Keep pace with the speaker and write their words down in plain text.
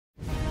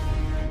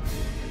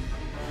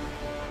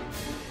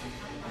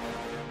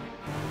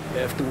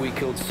After we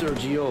killed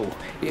Sergio,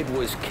 it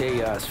was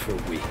chaos for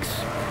weeks.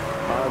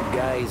 Our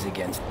guys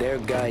against their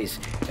guys,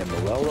 and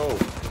Morello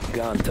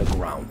gone to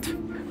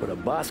ground. But a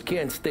boss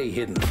can't stay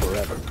hidden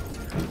forever.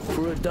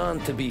 For a Don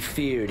to be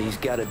feared, he's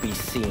gotta be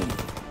seen.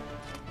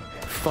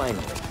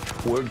 Finally,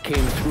 word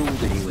came through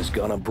that he was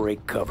gonna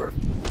break cover.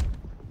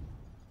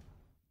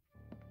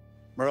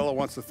 Morello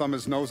wants to thumb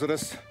his nose at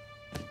us.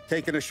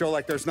 Taking a show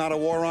like there's not a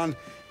war on,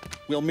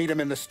 we'll meet him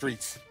in the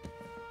streets.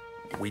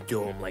 We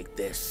do him like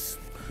this.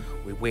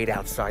 We wait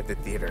outside the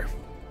theater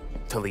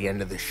till the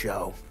end of the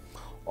show.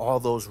 All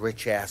those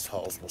rich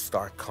assholes will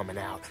start coming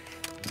out.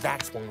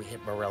 That's when we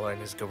hit Morello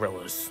and his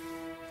gorillas.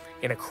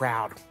 In a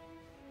crowd.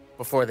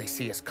 Before they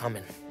see us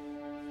coming.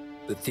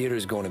 The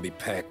theater's going to be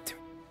packed.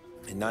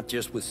 And not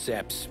just with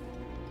saps.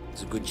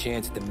 There's a good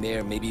chance the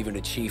mayor, maybe even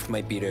the chief,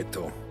 might be there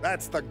too.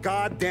 That's the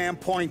goddamn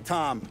point,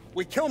 Tom.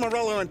 We kill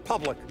Morello in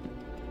public.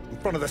 In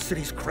front of the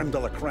city's creme de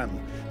la creme.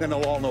 Then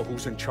they'll all know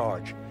who's in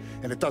charge.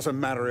 And it doesn't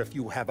matter if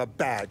you have a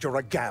badge or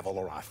a gavel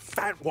or a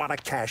fat wad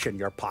of cash in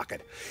your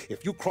pocket.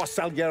 If you cross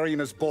Salieri and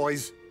his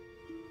boys,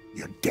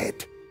 you're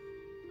dead.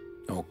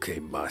 Okay,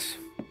 boss.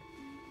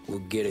 We'll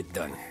get it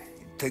done.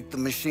 Take the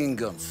machine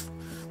guns.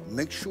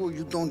 Make sure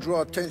you don't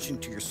draw attention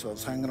to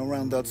yourselves hanging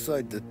around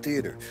outside the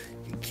theater.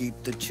 You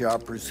keep the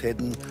choppers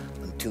hidden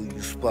until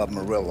you spot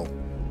Morello.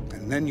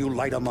 And then you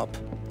light them up.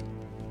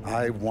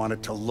 I want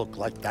it to look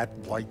like that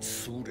white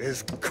suit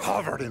is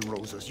covered in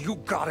roses. You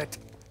got it?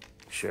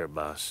 Sure,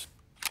 boss.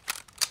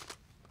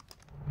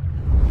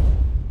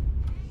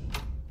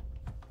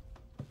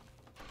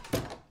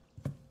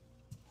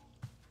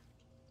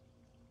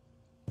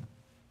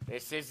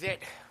 This is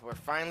it. We're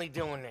finally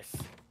doing this.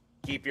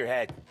 Keep your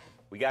head.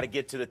 We gotta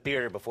get to the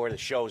theater before the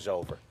show's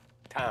over.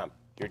 Tom,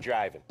 you're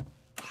driving.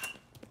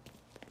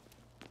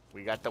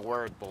 We got the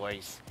word,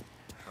 boys.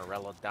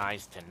 Morello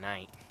dies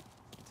tonight.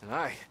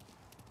 Tonight?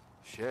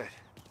 Shit.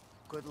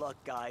 Good luck,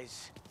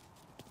 guys.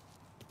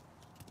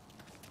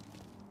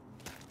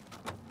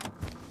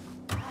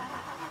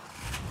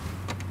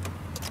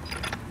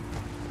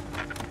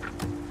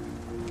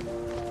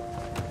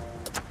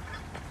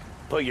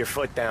 Put your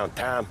foot down,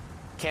 Tom.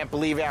 Can't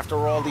believe after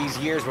all these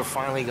years we're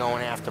finally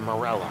going after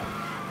Morello.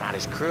 Not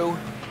his crew,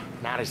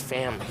 not his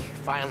family.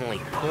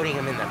 Finally putting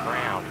him in the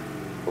ground.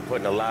 We're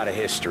putting a lot of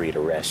history to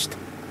rest.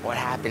 What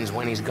happens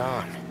when he's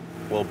gone?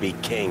 We'll be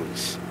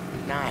kings.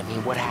 Nah, I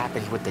mean, what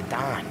happens with the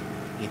Don?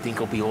 You think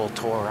he'll be all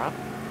tore up?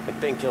 I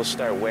think he'll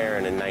start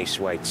wearing a nice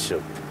white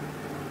suit.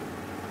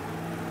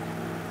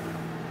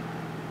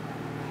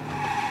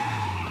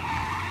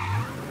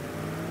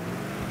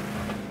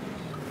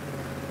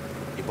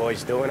 You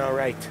boys doing all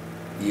right?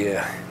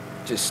 Yeah,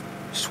 just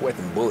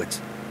sweating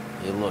bullets.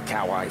 You look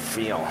how I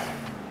feel.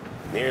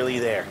 Nearly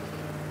there.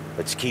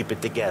 Let's keep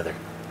it together.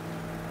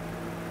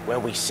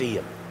 When we see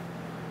him,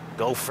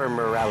 go for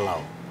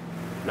Morello.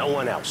 No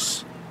one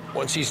else.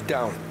 Once he's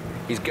down,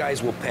 his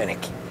guys will panic.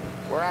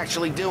 We're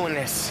actually doing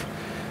this.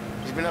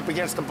 He's been up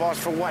against the boss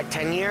for what,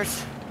 10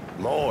 years?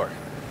 More.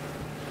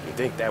 You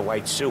think that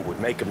white suit would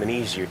make him an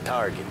easier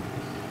target?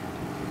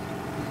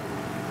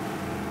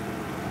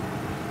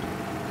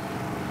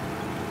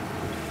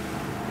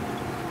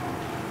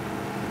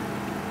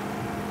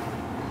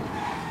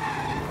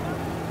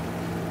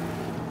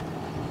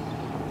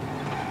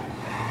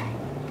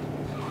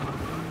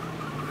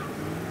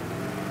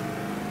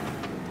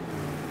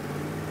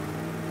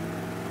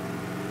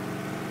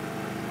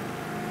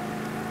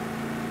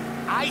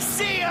 I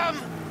see him!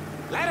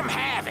 Let him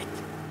have it!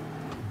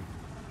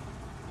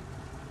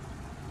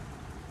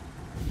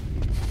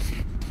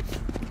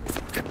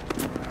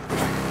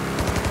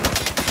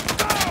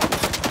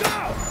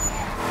 Go!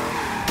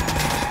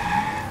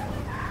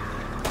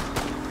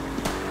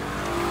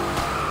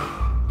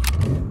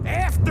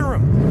 After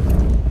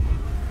him!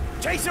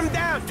 Chase him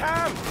down,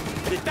 Tom!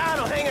 The Don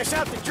will hang us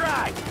out to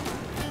dry.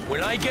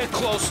 When I get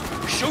close,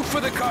 shoot for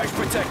the cars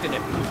protecting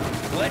him.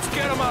 Let's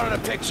get him out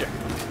of the picture.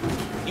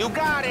 You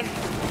got it.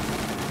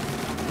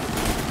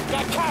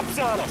 Got cops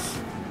on us.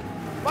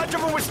 Bunch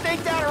of them were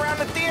staked out around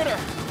the theater.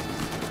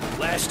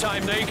 Last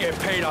time they get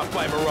paid off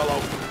by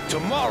Morello.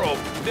 Tomorrow,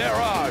 they're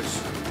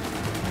ours.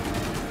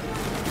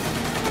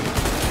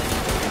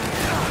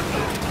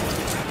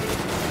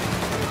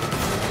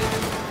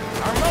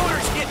 Our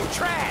motor's getting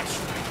trashed.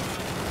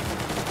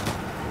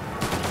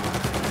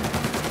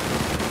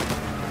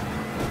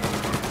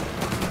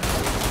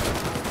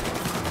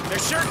 They're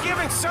sure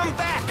giving some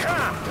back,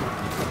 huh?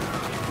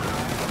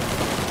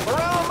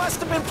 Morello must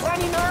have been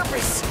plenty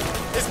nervous.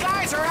 His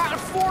guys are out in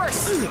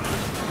force.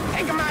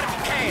 Take him out if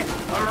you can,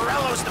 or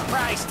Morello's the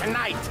prize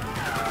tonight.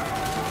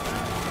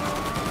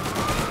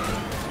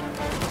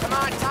 Come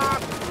on,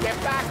 Tom. Get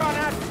back on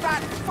that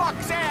fat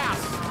fuck's ass.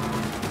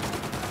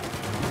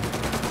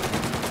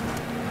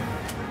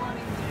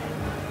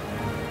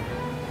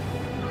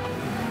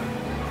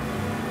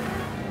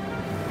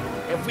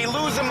 If we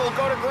lose him, we'll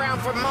go to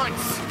ground for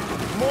months.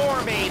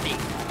 More, maybe.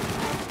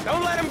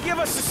 Don't let him give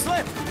us a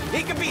slip.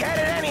 He could be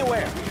headed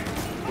anywhere.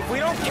 If we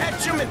don't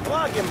catch him and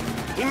plug him,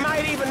 he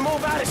might even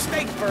move out of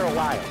state for a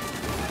while.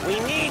 We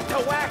need to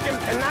whack him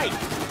tonight.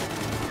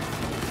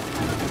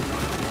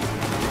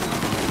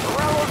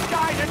 Morello's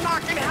guys are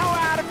knocking hell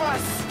out of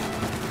us.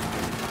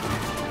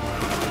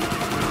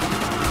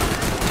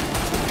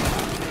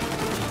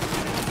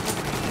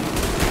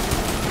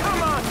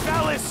 Come on,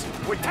 fellas.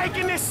 We're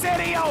taking this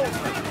city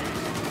over.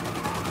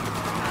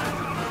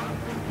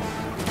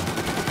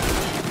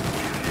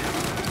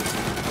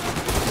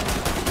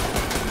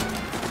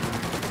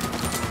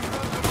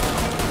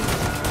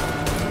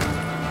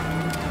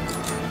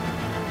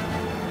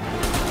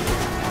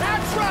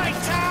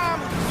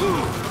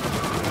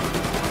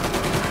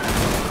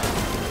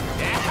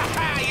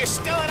 You're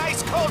still an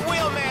ice-cold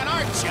wheelman,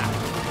 aren't you?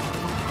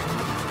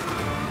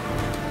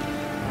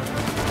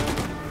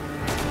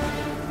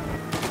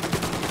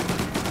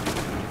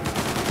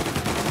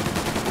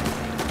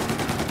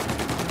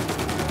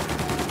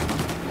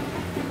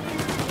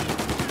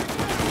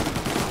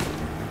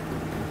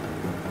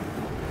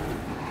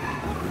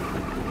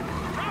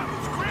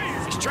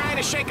 He's trying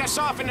to shake us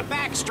off in the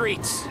back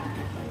streets.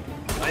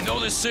 I know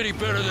this city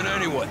better than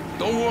anyone.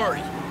 Don't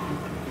worry.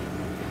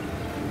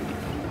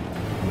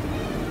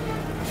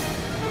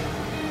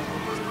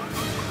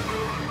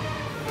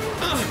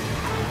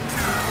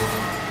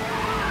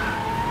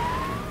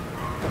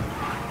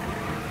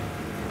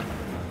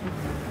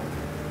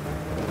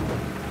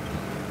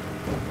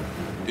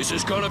 This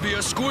is gonna be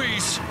a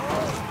squeeze.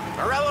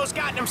 Morello's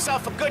gotten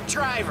himself a good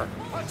driver,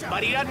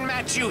 but he doesn't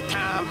match you,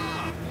 Tom.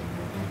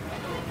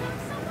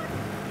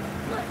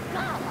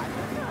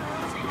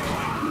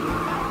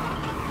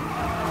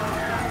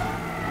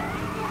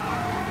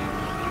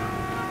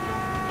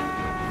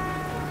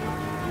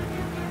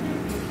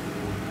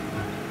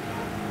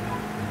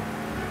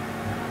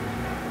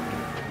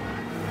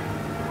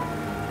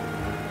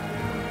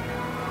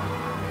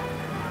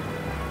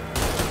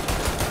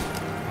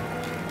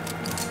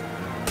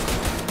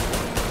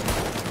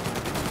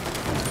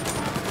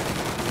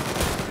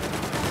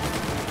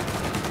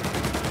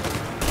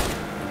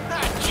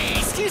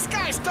 These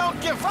guys don't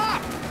give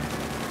up!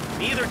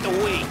 Neither do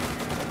we.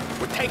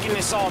 We're taking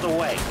this all the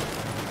way.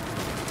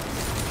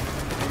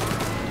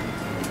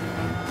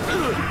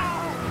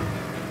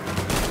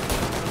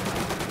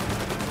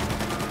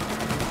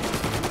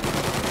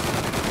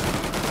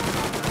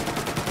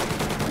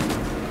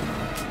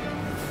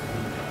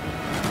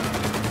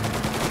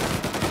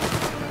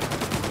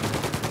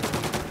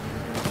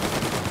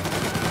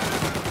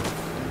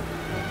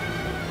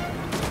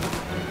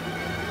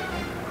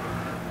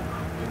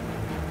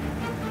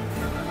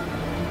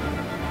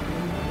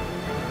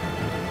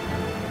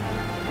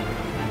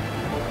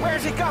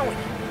 Where's he going?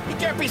 He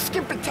can't be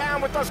skipping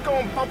town with us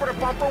going bumper to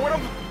bumper with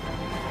him.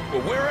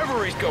 Well,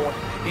 wherever he's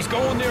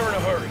going there in a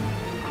hurry.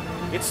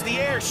 It's the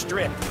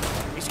airstrip.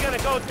 He's gonna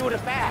go through the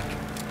back.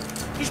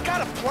 He's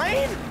got a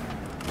plane?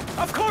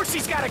 Of course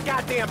he's got a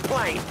goddamn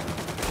plane.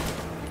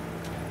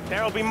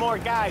 There'll be more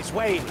guys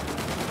waiting.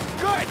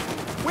 Good.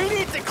 We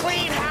need to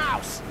clean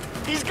house.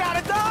 He's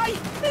gotta die.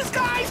 This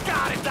guy's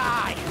gotta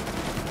die.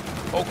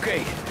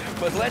 Okay,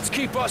 but let's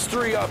keep us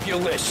three off your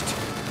list.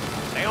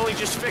 They only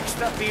just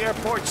fixed up the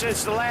airport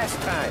since the last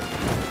time.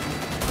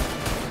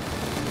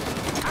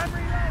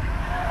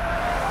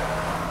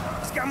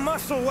 He's got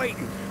muscle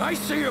waiting. I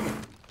see him.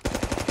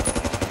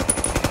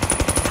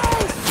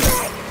 Oh,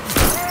 shit!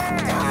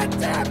 God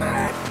damn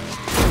it!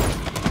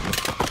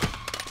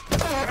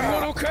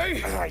 Everyone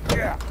okay?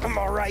 Yeah, I'm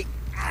all right.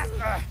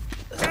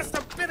 Just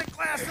a bit of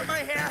glass in my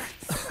hair.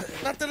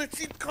 Nothing a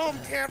cheap comb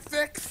can't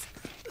fix.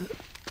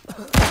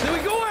 Then we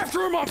go after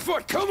him on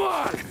foot. Come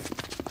on!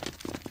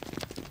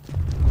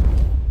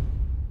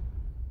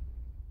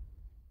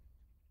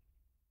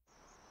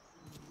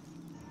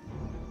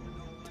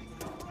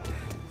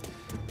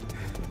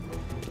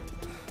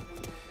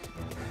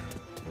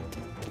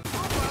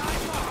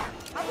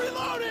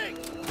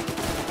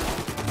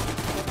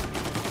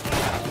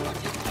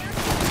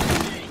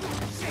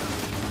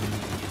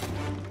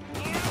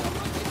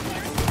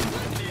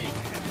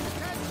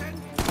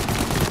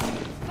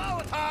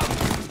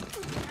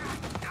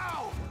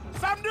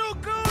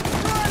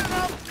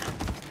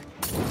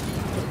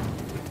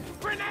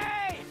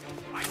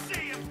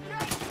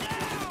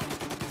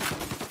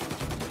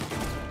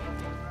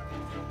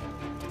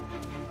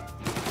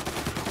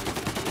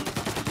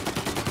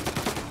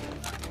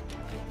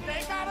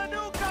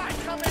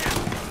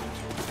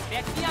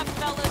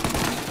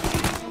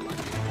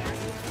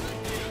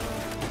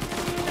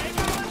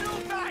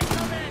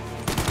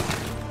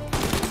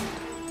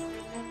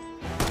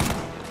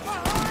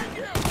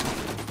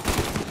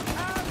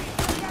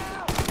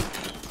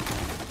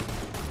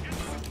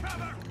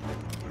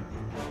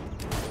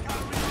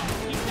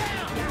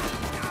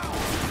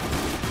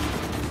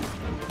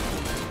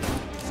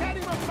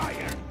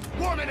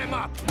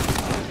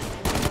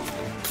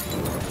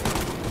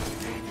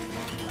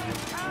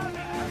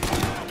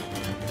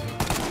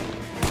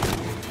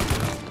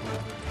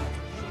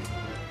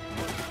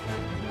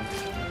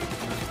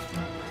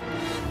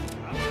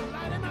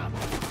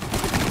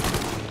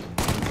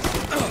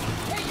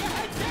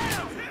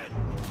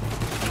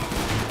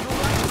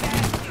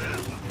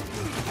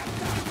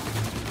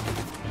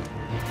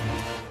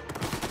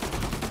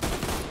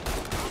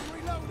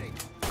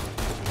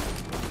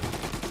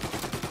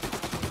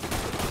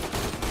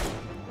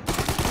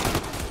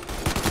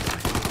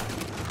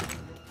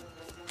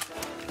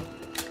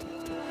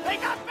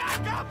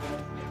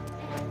 up!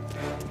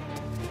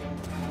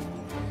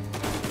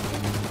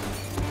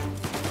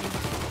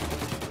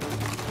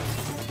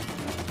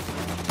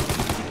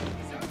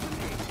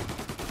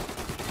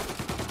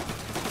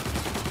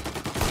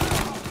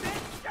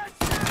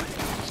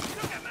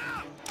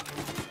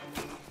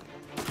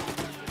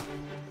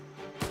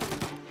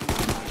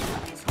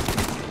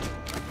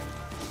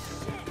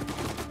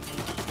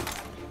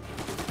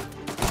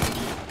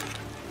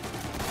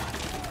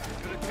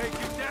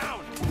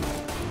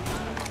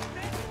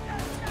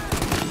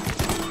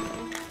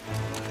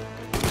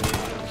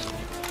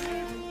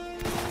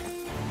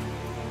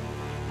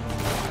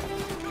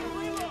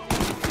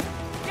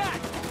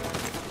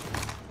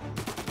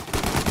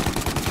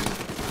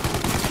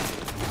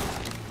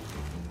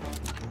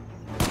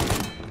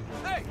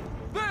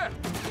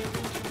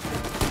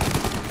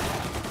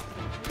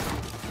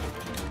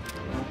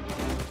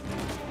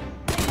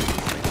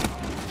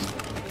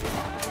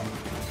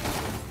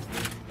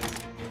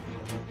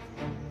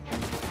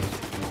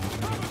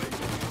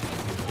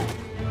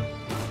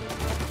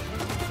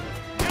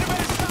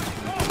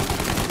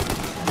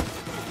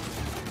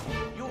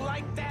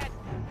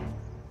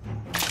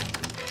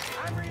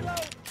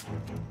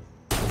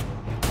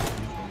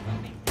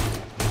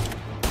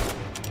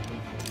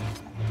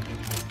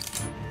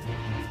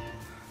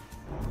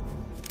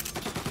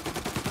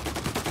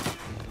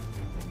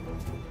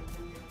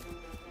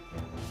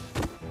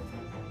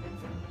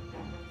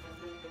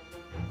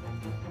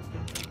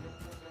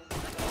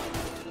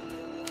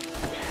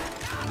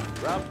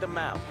 Rub them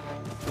out.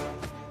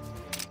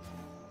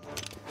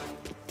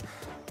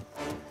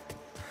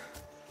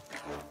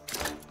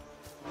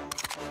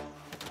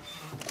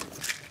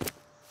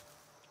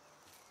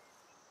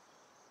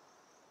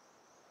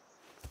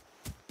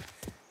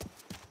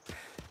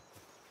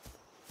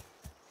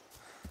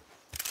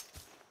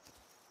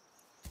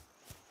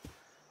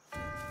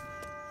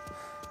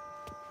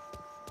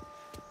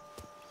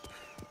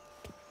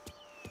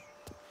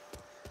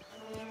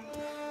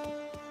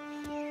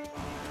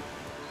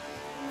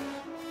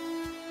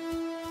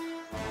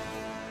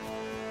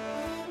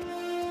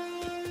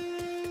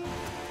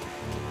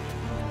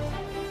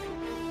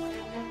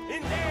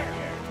 In there!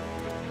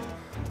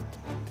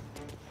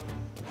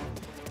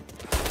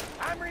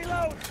 I'm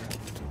reloading!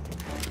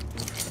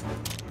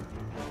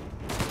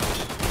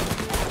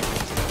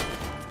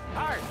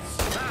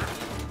 Hearts!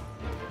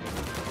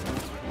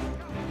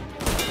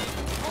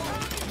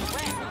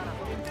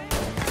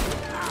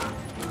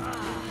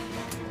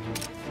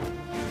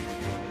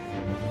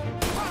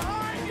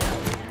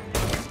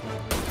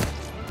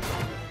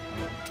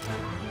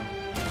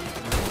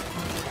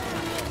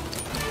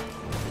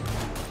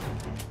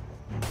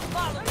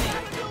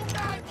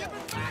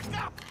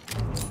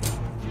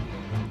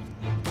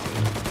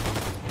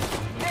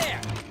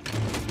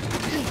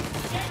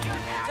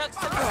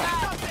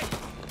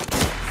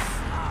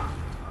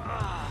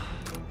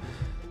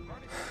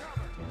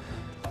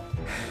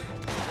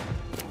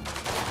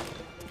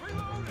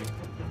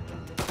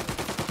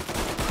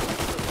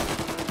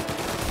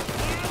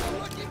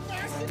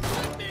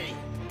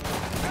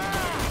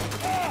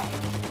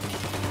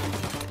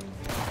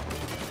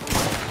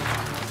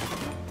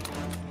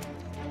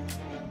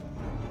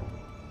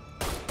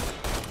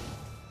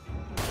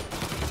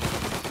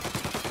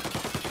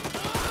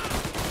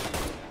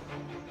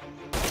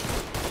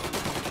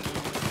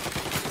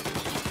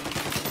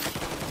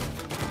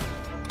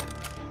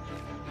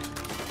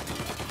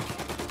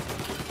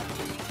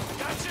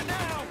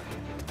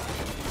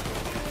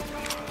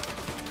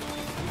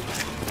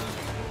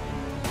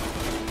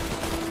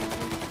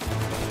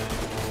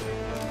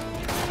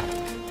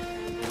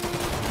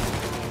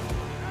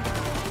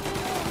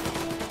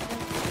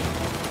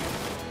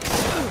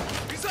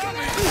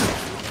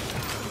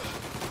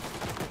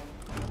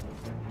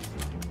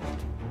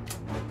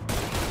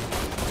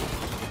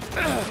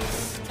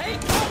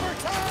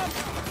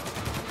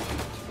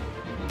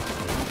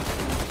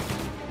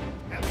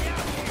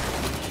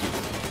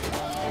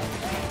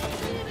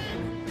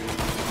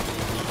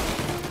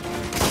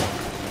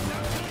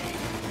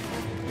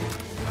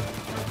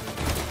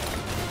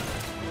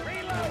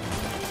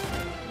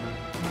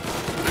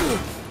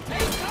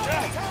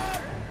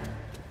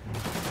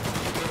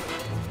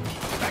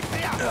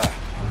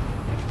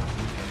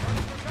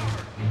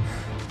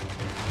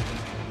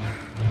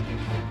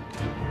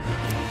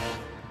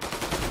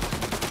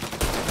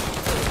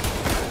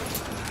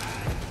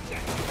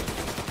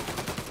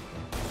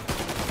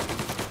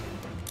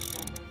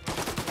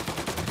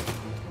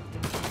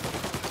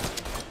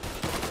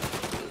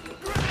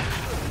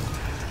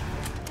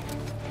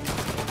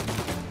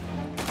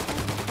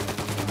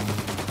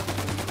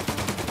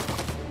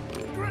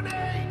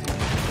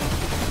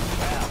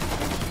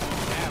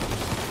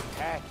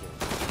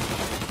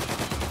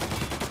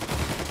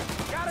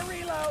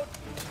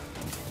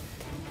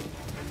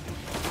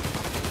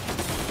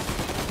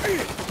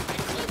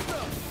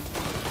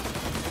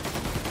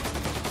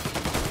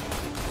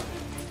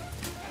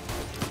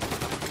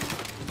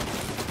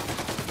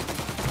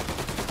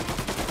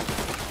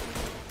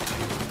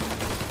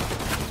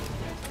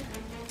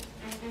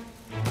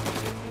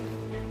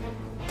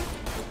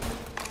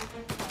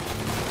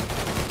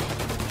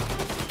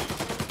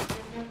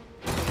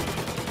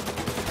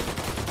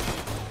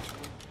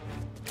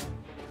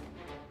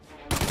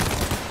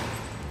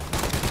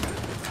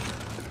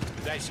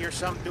 guys hear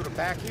something through the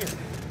back here?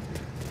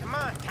 Come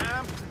on,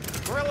 Tom.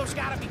 Murillo's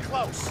gotta be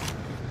close.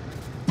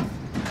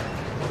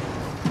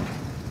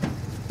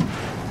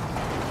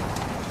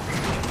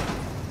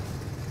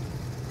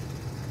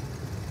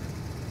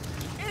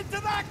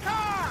 Into that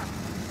car!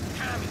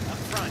 Tommy,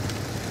 up front.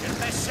 You're the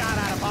best shot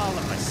out of all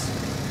of us.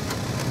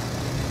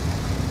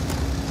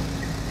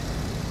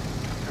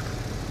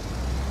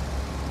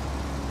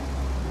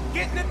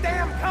 Get in the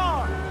damn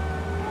car!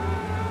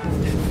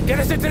 Get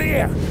us into the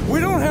air! We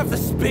don't have the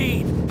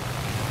speed!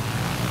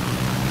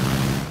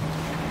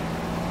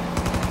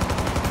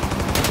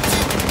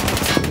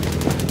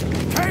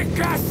 Take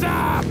us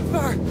up!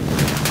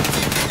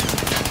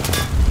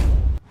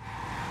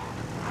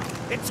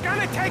 It's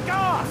gonna take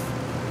off!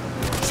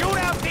 Shoot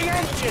out the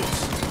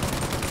engines!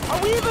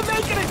 Are we even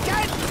making a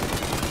dent?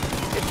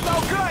 It's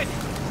no good!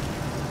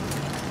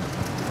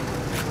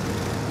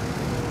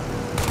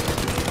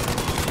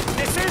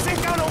 This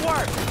isn't gonna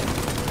work!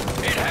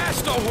 It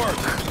has to work!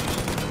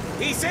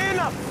 He's in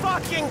a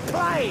fucking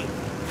plane!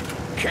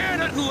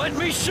 Can it and let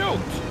me shoot!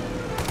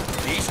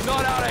 He's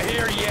not out of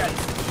here yet!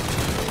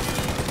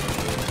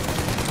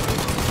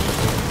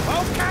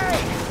 Okay!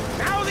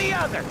 Now the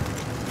other!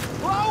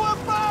 Blow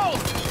them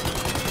both!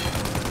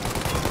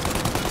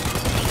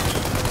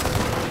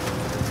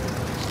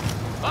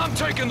 I'm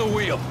taking the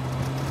wheel.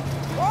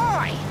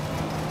 Why?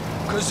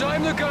 'Cause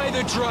I'm the guy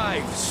that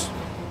drives.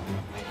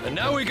 And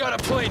now we got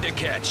a plane to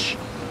catch.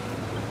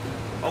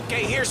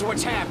 Okay, here's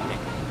what's happening.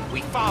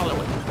 We follow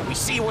it. We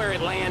see where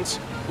it lands.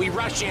 We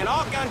rush in,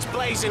 all guns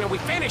blazing, and we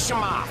finish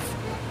him off.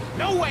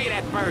 No way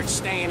that bird's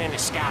staying in the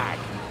sky.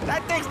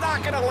 That thing's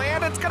not gonna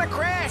land, it's gonna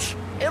crash.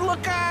 It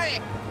look,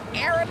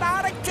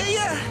 aeronautic to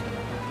you?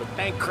 But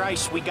thank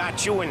Christ we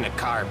got you in the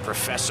car,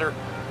 Professor.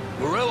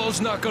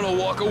 Murillo's not gonna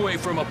walk away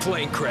from a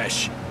plane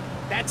crash.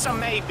 That's a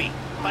maybe,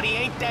 but he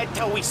ain't dead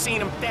till we seen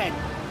him dead.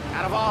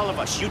 Out of all of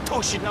us, you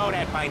two should know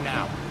that by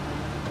now.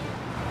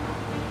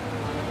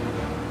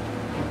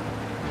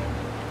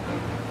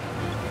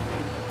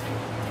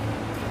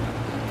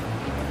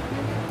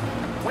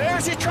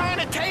 Where's he trying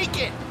to take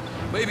it?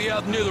 Maybe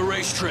out near the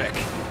racetrack.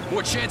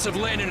 What chance of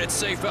landing it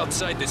safe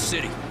outside the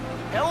city?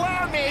 He'll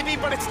land maybe,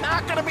 but it's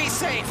not gonna be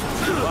safe.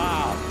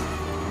 Wow.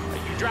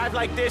 You drive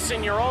like this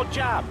in your old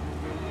job.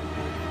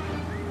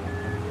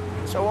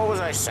 So what was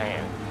I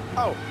saying?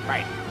 Oh,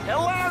 right.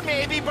 He'll land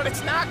maybe, but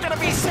it's not gonna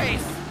be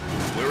safe.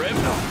 Wherever...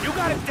 You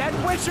got a death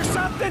wish or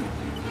something?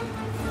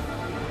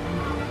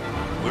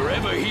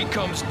 Wherever he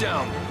comes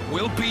down,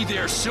 we'll be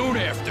there soon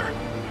after.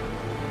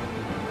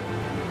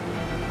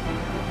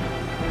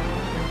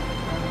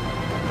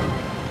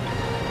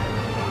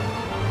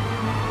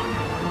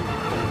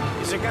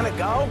 Is it gonna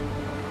go?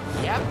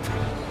 Yep.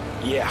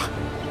 Yeah,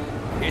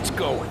 it's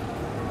going.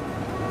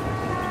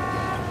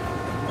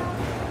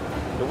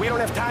 But we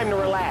don't have time to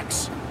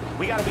relax.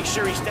 We gotta be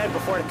sure he's dead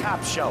before the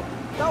cops show.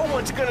 No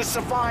one's gonna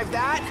survive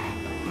that.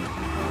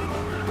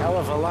 Hell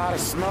of a lot of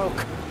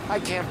smoke. I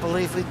can't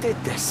believe we did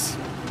this.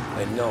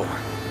 I know.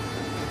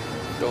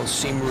 Don't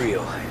seem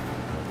real.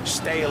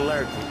 Stay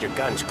alert with your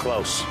guns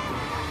close.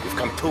 We've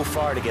come too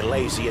far to get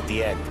lazy at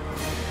the end.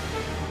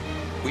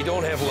 We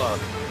don't have long.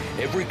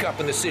 Every cop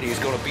in the city is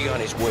gonna be on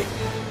his way.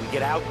 We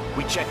get out,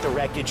 we check the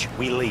wreckage,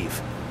 we leave.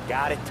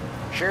 Got it?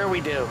 Sure we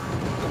do.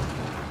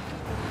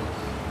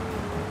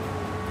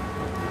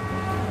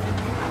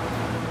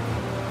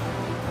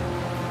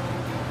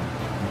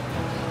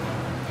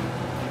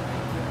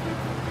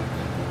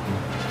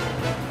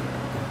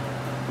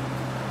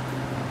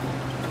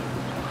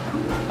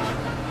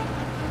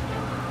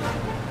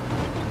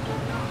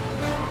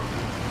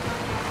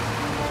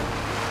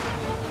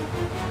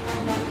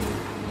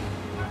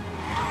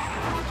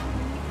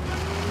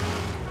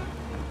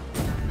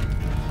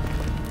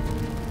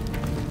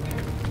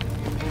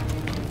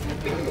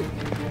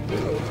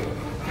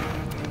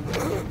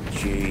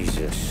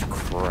 Jesus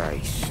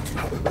Christ.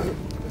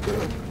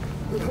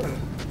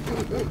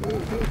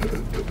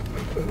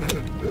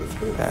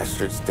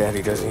 Bastard's dead,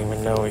 he doesn't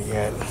even know it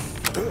yet.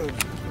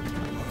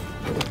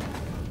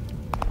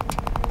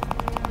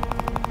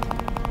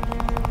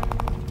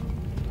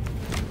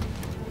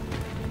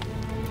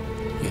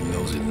 He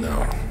knows it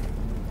now.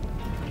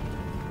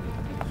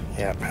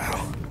 Yeah,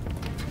 pal.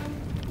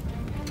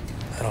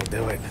 That'll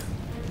do it.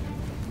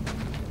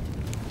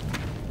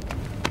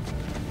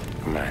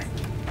 Come on.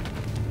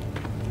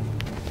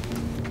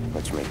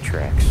 Let's make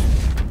tracks.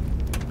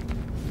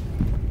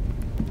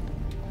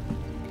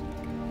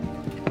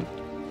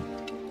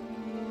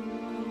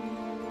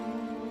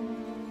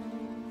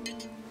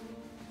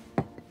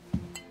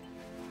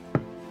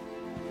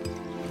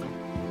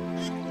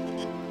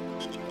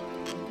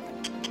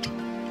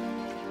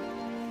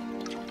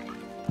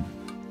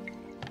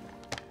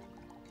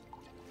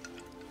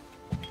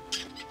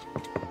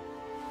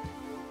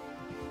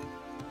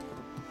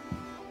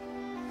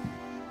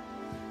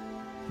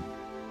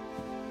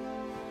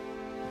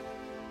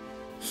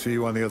 See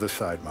you on the other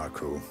side,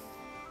 Marku.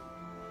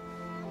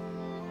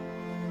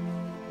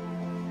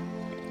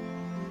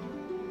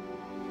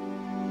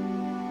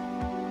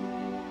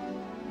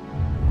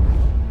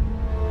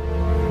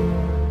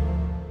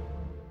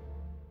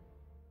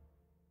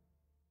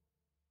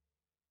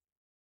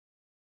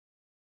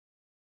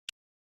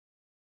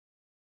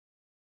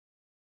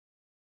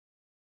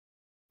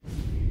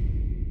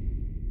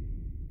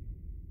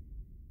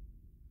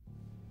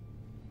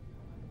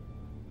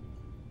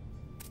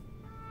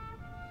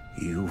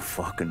 You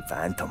fucking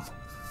phantom.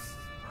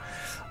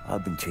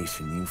 I've been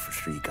chasing you for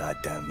 3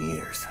 goddamn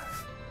years.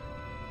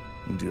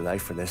 You do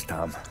life for this,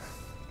 Tom.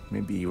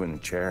 Maybe you in a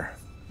chair.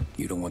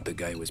 You don't want the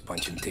guy who was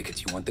punching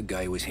tickets. You want the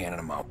guy who was handing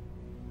them out.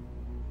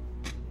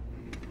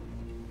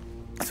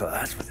 So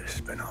that's what this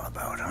has been all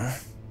about, huh?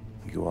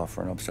 You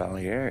offering up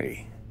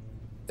Salieri.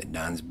 The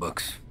Don's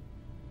books.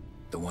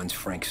 The ones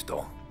Frank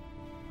stole.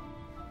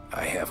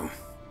 I have them.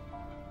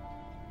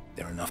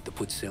 They're enough to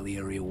put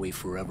Salieri away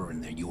forever,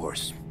 and they're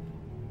yours.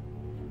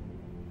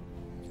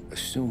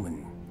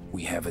 Assuming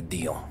we have a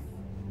deal.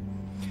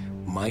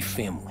 My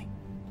family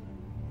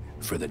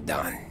for the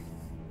Don.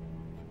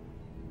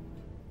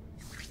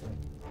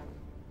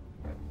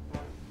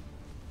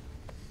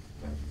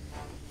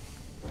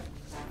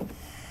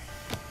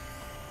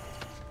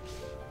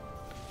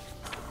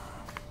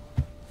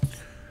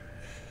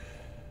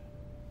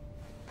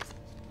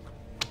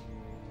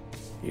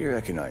 You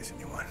recognize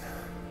anyone?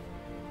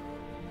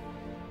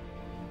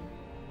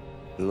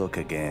 Look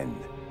again.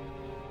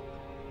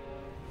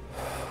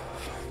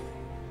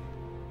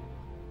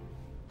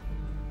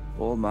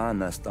 Old man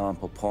that's Don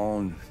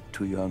Popone,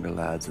 2 younger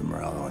lads of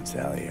Morello and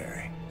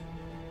Salieri.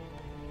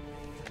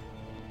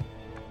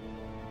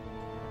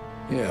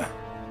 Yeah.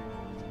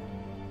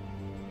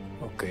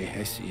 Okay,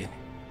 I see it.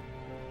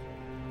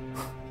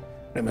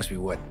 That must be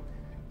what?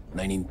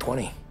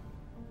 1920?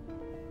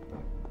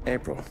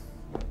 April.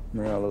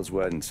 Morello's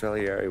wedding.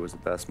 Salieri was the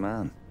best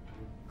man.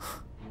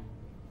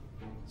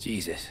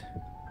 Jesus.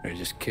 They're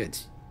just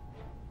kids.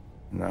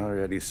 Now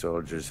already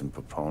soldiers in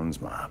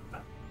Popone's mob.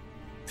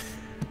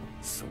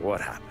 So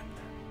what happened?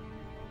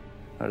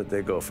 How did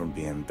they go from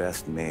being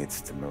best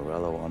mates to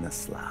Morello on a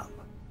slab?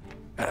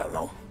 I don't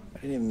know. I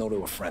didn't even know they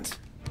were friends.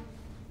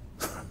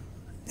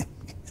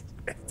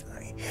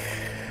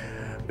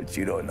 But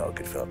you don't know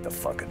could fill up the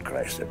fucking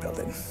Chrysler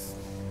building.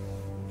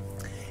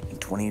 In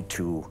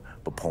 22,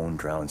 Popone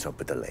drowns up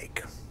at the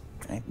lake.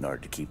 Right? In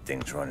order to keep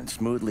things running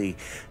smoothly,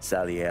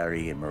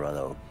 Salieri and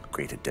Morello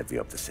agreed to divvy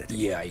up the city.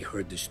 Yeah, I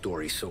heard the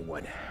story, so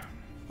what?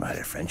 Well,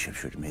 their friendship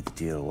should have made the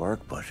deal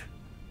work, but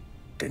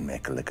didn't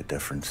make a lick of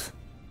difference.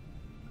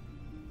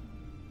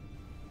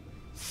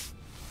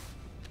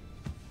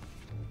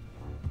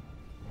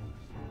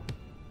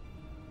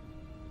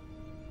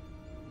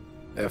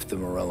 After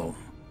Morello,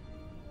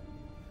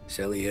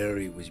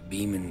 Salieri was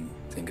beaming,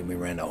 thinking we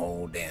ran the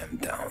whole damn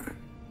town.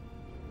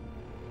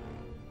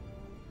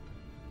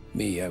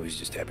 Me, I was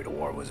just happy the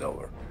war was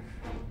over.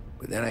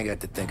 But then I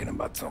got to thinking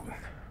about something.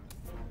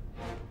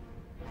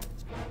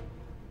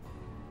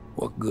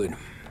 What good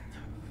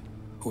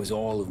was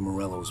all of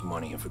Morello's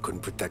money if it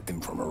couldn't protect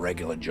him from a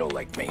regular Joe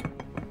like me?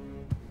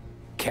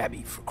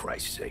 Cabbie, for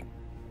Christ's sake.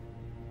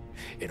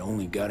 It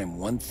only got him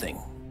one thing.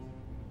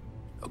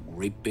 A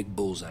great big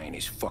bullseye in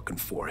his fucking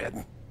forehead.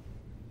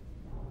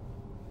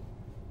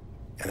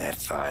 And that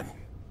thought,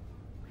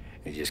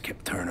 it just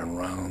kept turning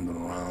round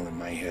and round in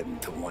my head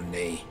until one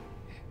day,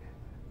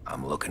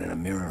 I'm looking in a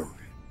mirror.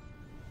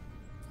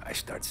 I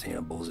start seeing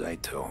a bullseye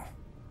too.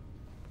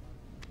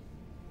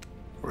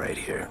 Right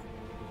here.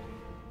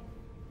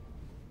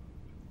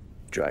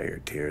 Dry your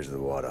tears of the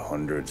water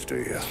hundreds, do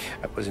you?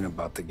 I wasn't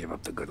about to give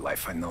up the good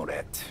life, I know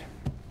that.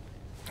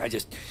 I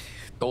just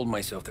told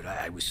myself that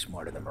I was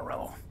smarter than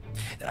Morello.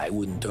 That I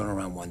wouldn't turn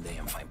around one day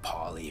and find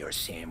Paulie or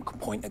Sam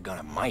pointing a gun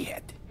at my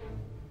head.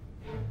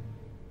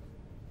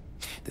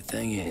 The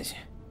thing is,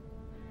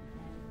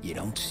 you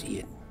don't see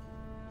it.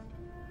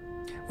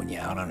 When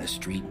you're out on the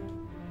street,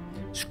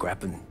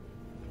 scrapping,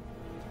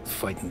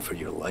 fighting for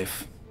your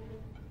life,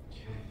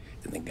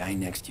 then the guy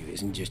next to you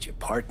isn't just your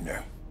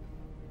partner,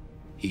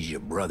 he's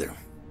your brother.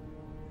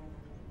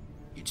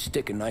 You'd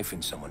stick a knife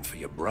in someone for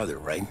your brother,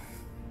 right?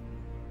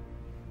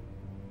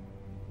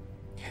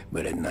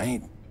 But at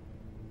night,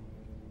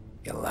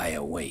 you lie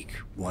awake,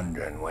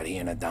 wondering what he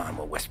and Adam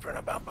were whispering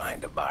about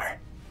behind the bar.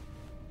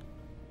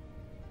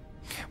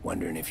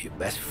 Wondering if your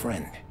best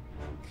friend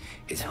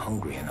is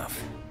hungry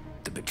enough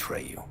to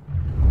betray you.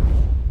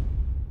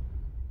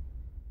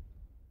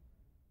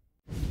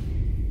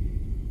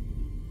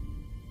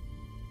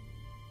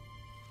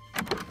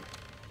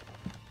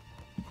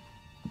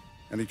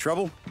 Any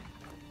trouble?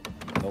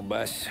 No,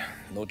 boss.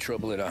 No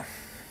trouble at all.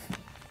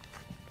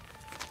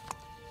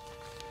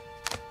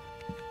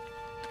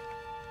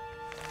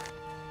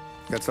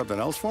 Got something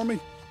else for me?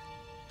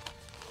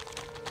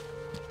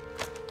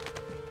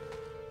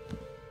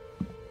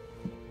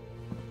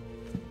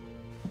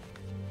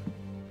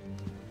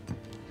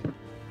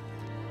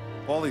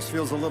 Paulie's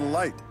feels a little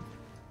light.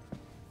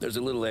 There's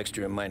a little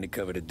extra in mine to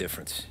cover the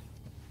difference.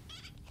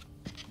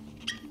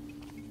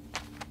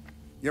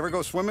 You ever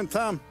go swimming,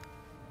 Tom?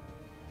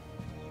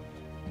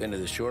 Been to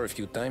the shore a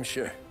few times,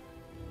 sure.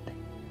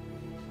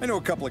 I knew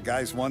a couple of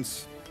guys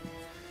once.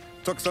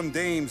 Took some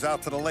dames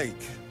out to the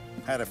lake.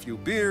 Had a few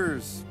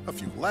beers, a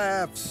few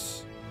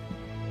laughs.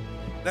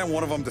 Then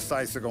one of them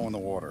decides to go in the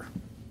water.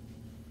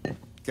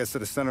 Gets to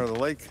the center of the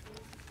lake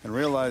and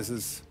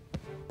realizes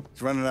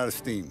he's running out of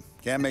steam.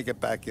 Can't make it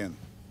back in.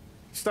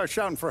 He starts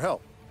shouting for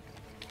help.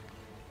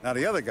 Now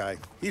the other guy,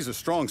 he's a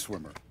strong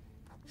swimmer.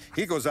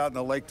 He goes out in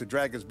the lake to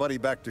drag his buddy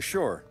back to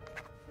shore.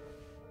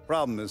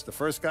 Problem is, the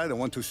first guy, the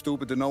one too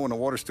stupid to know when the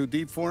water's too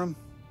deep for him,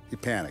 he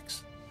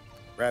panics.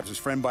 Grabs his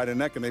friend by the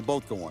neck and they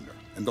both go under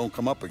and don't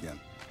come up again.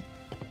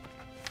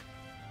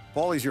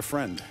 Paulie's your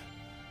friend.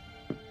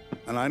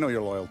 And I know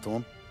you're loyal to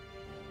him.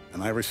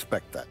 And I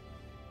respect that.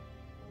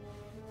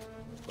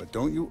 But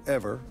don't you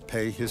ever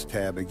pay his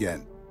tab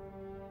again.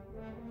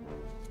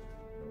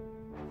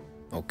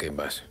 Okay,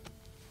 boss.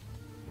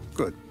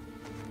 Good.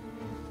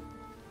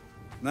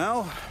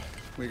 Now,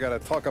 we gotta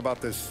talk about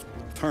this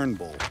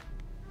Turnbull.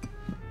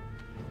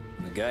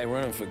 The guy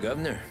running for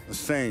governor? The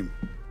same.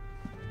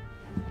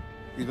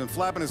 He's been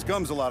flapping his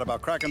gums a lot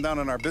about cracking down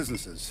on our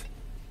businesses.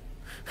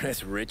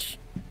 That's rich.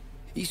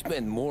 He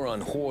spent more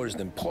on whores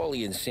than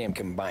Paulie and Sam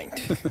combined.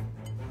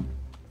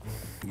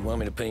 You want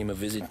me to pay him a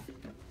visit?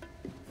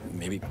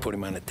 Maybe put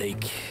him on a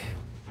take?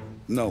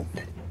 No.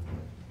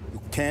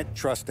 You can't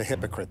trust a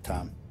hypocrite,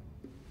 Tom.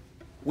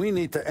 We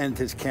need to end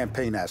his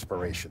campaign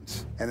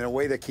aspirations, and in a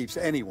way that keeps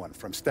anyone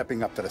from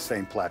stepping up to the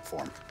same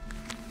platform.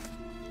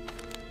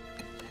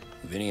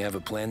 Vinny have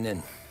a plan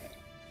then?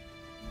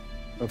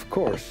 Of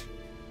course.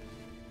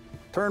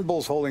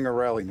 Turnbull's holding a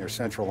rally near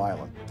Central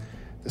Island.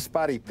 The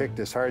spot he picked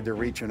is hard to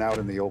reach and out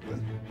in the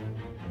open.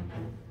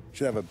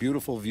 Should have a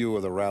beautiful view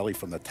of the rally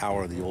from the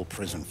tower of the old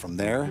prison. From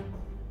there,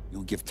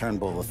 you'll give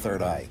Turnbull a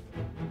third eye.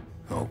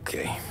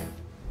 Okay.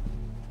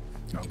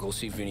 I'll go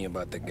see Vinny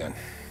about the gun.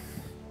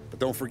 But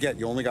don't forget,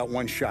 you only got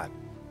one shot.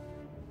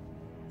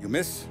 You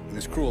miss, and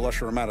his crew will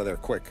usher him out of there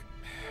quick.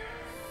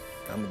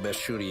 I'm the best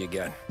shooter you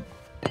got.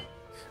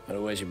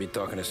 Otherwise, you'll be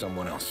talking to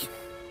someone else.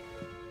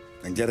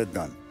 And get it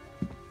done.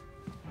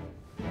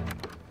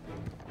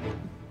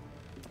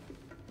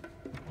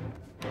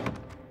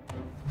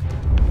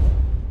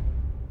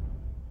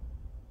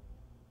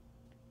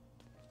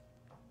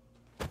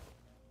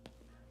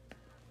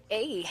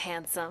 Hey,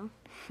 handsome.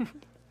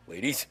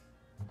 Ladies?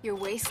 You're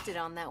wasted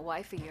on that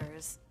wife of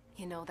yours.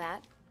 You know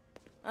that?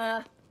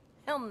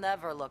 He'll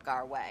never look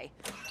our way.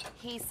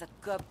 He's a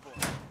good boy.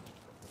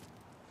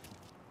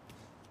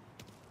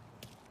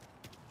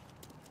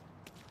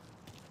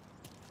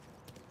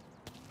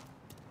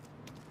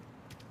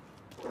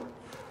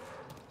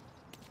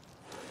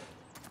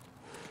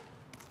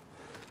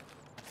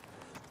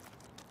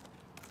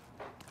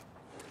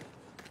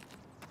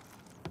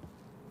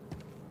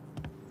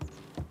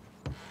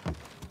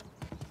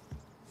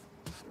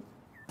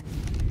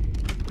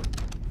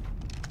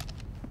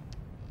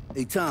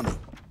 Hey, Tommy.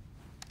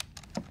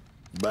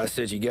 Boss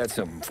said you got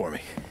something for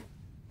me.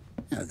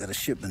 Yeah, I got a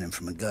shipment in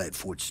from a guy at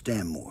Fort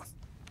Stanmore.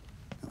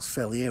 Now,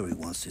 Salieri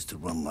wants this to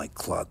run like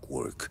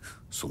clockwork,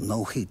 so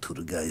no heat till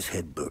the guy's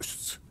head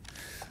bursts.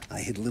 I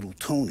hit little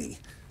Tony,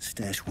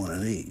 stash one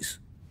of these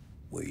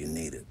where you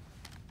need it.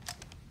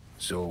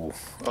 So,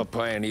 up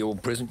high in the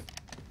old prison?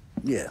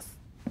 Yeah.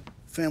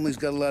 Family's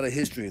got a lot of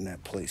history in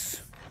that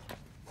place.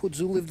 Hoods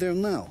who live there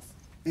now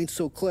ain't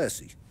so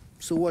classy.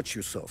 So watch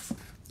yourself.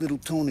 Little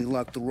Tony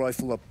locked the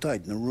rifle up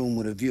tight in a room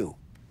with a view.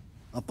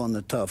 Up on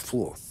the top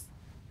floor.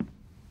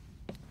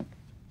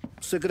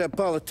 Sick of that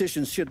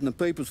politician shit in the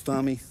papers,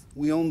 Tommy.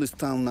 We own this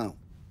town now.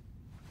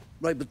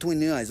 Right between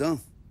the eyes, huh?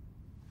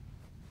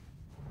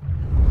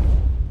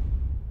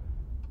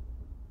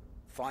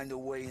 Find a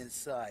way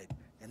inside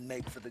and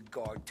make for the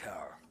guard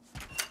tower.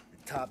 The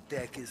top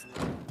deck is...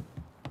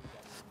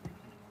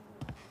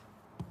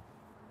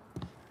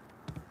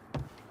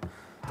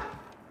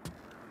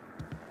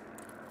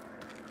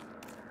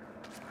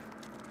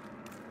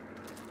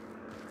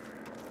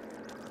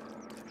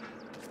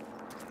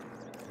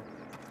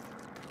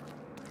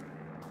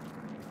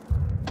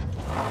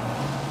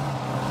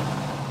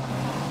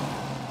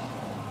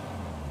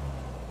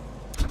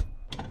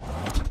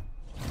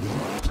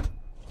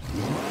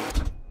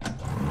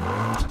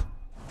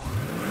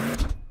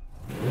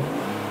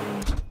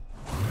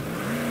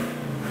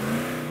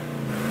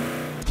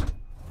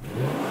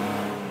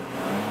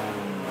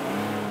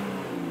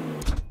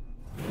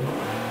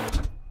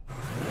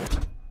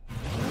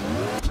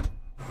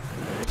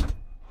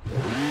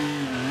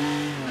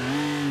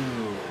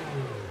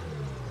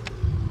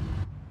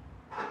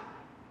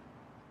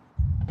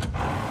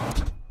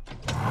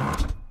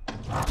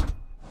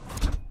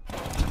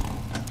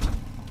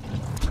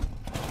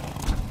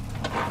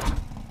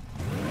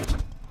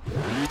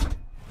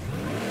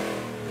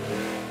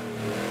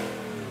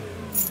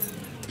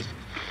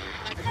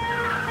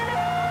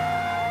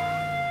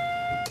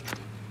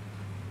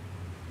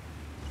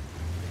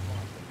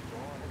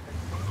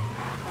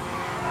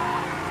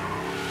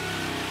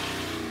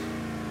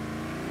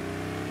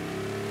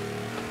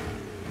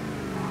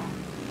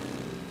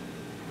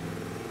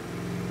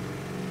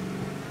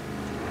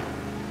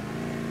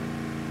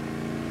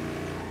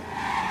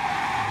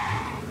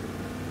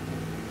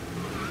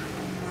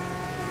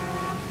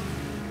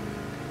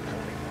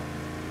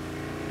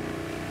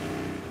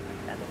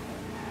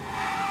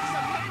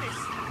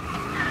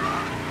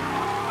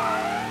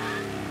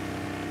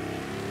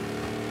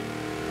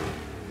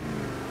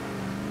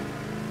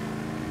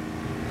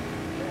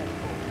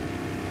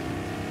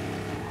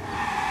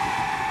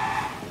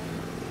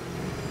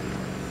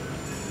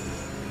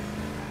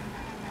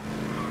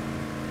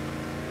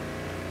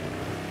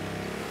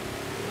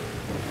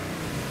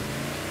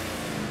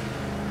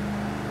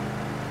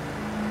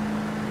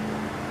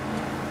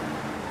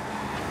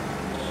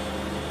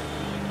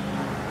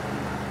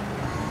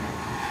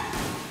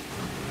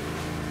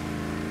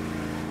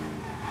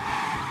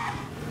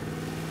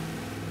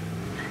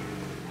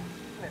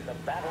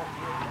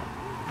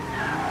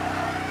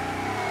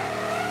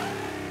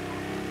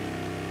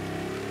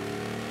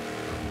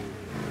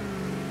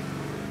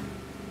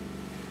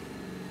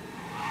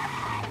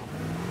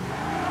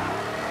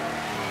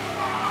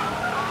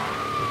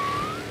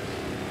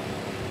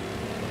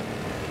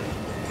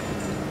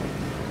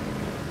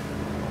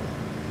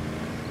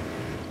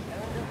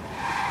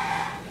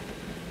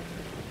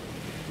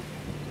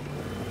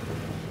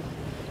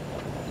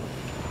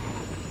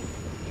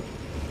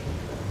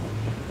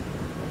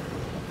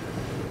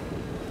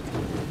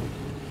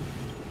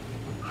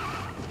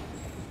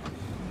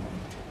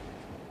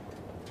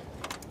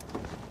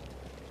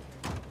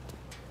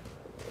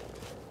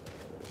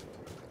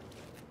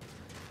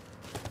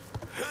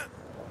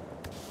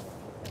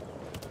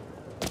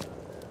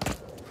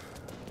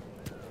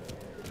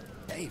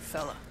 Hey,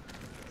 fella,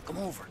 come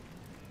over.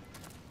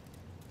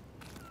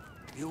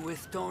 You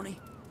with Tony?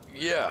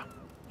 Yeah.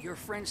 Your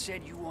friend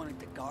said you wanted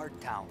the guard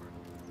tower.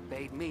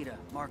 Bade me to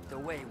mark the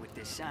way with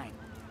this sign.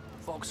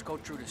 Folks go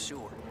through the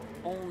sewer.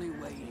 Only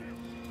way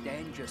in.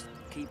 Then just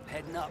keep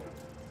heading up.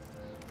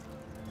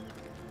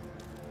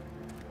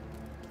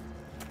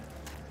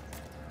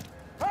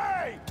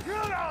 Hey! You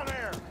down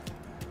there!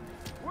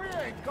 We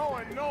ain't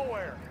going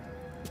nowhere!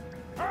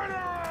 Turn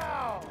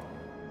around!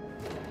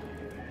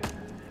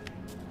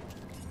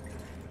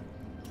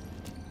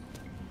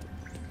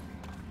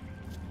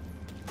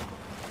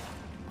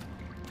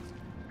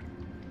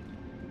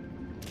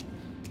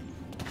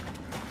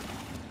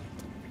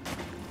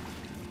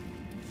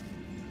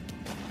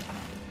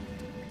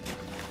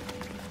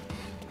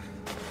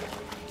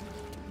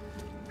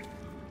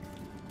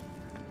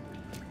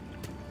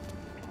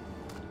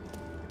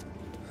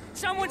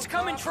 Someone's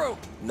coming through!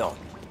 No.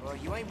 Well,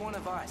 you ain't one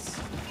of us.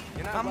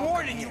 You're not I'm welcome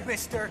warning you, here.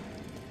 mister!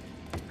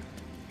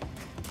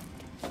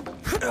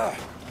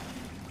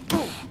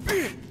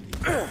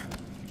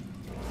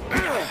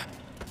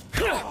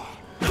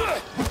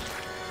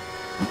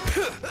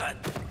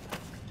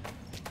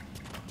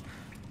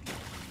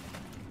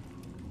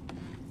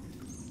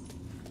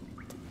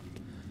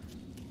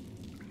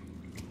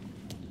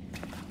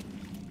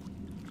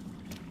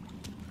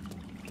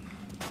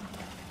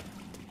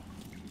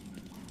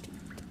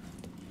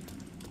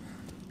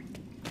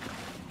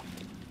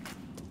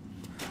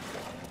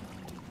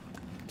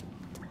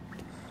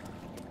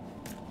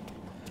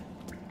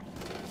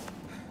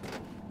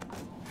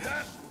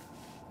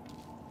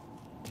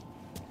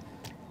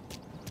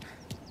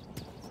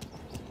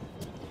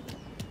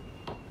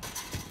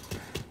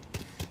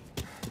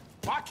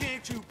 Why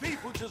can't you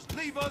people just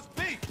leave us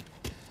be?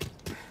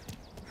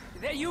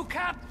 Is that you,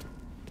 cop?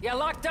 You're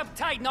locked up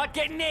tight, not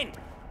getting in.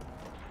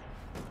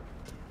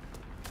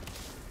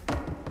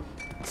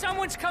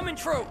 Someone's coming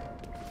through.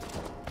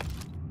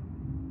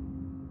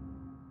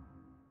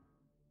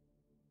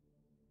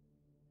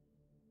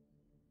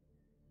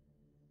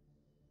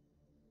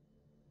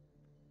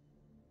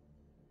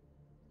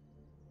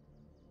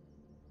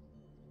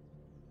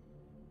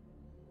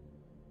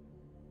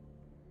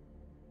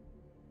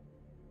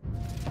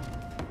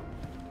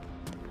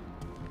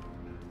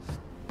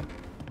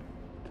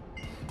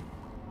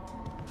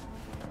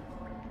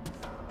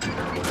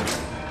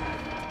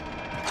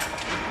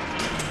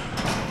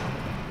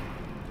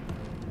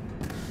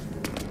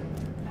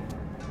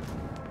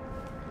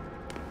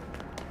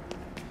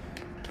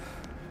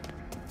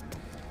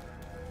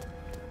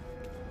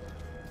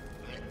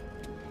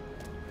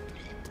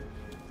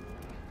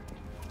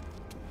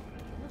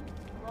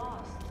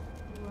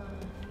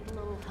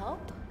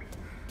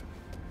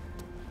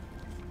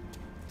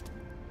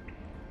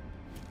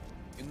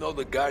 You know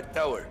the guard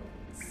tower?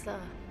 It's,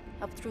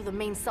 up through the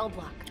main cell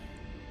block.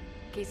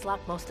 Gate's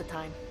locked most of the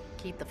time.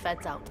 Keep the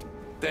feds out.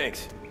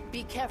 Thanks.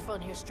 Be careful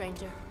in here,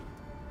 stranger.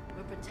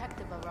 We're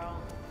protective of our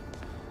own.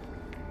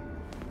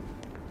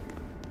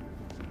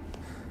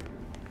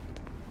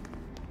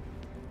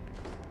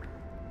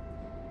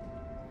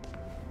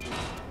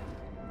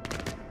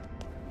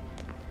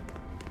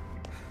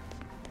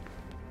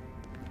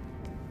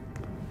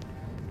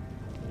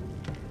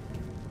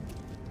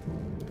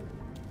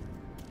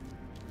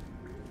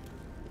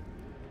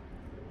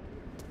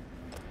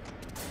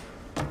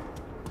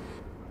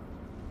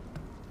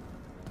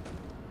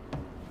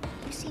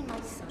 You see my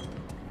son?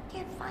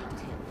 Can't find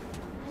him.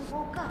 I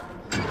woke up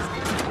and he was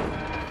gone.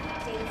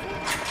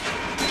 David?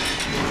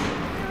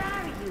 Where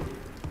are you?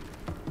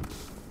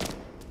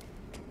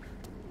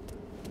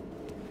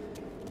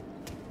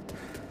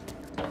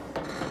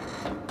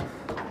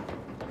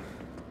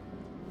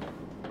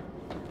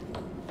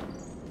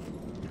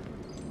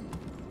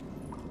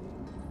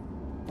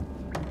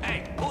 Hey,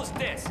 who's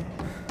this?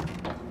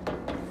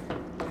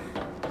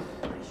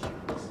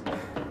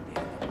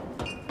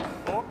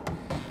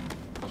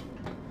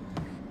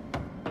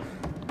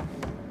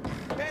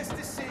 Best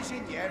decision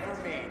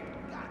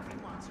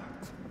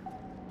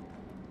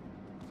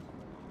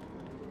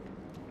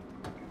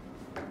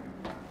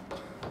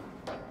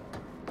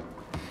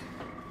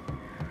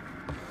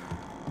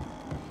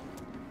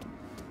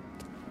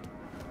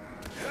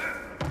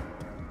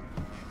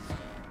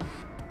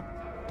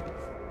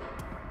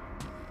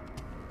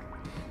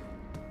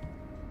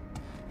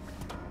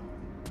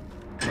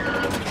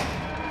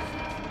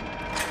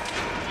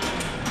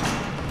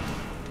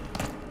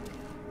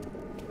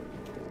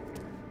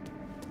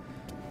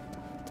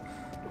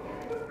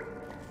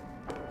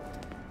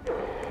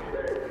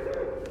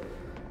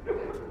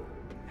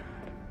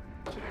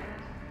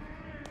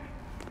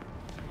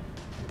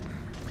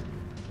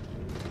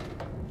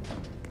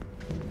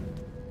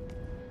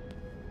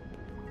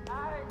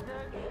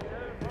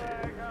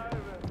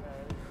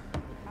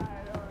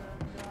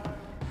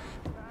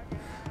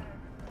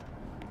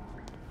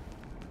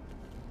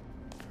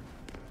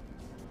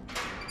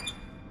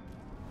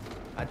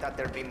I thought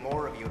there'd be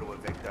more of you to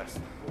evict us.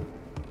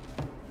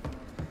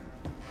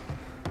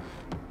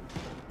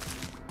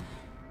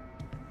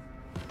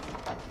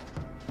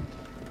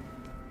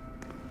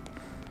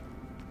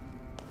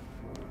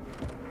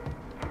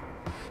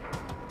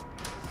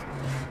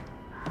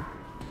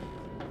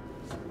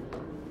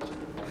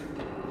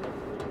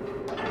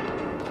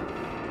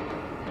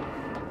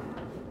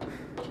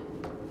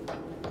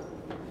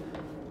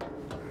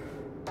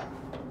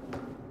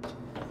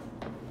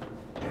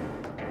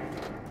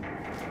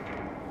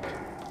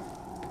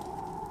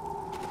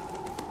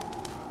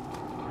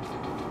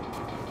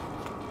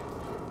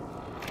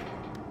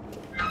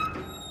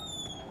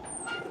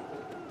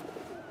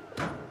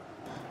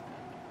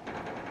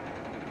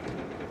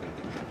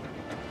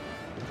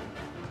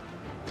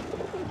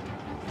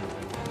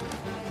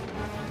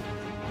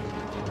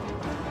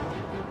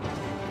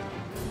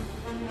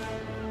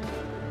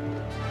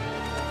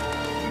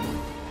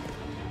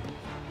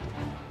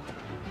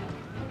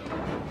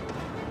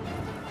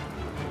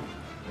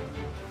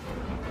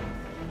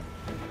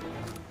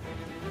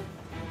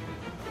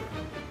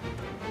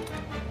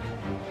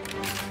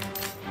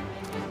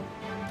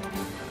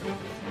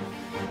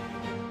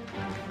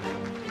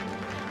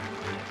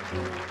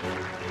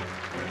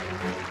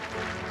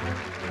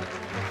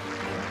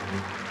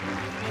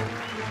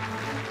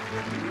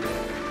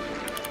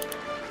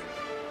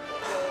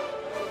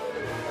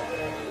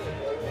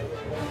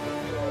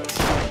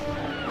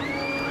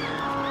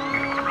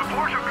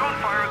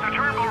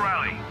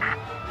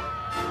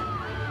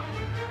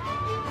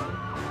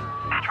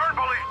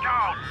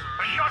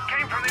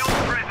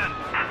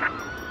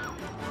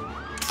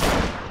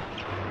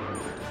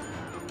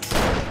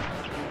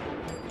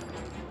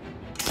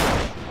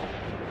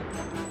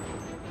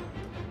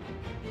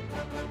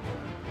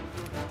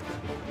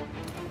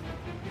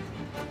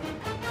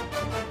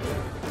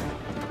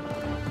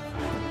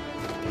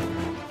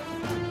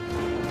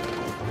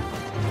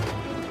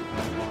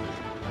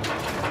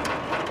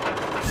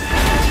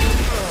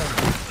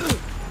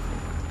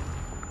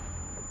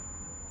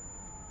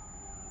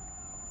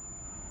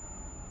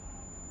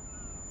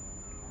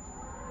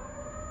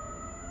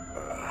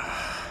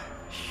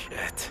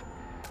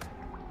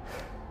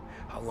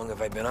 How long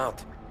have I been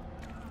out?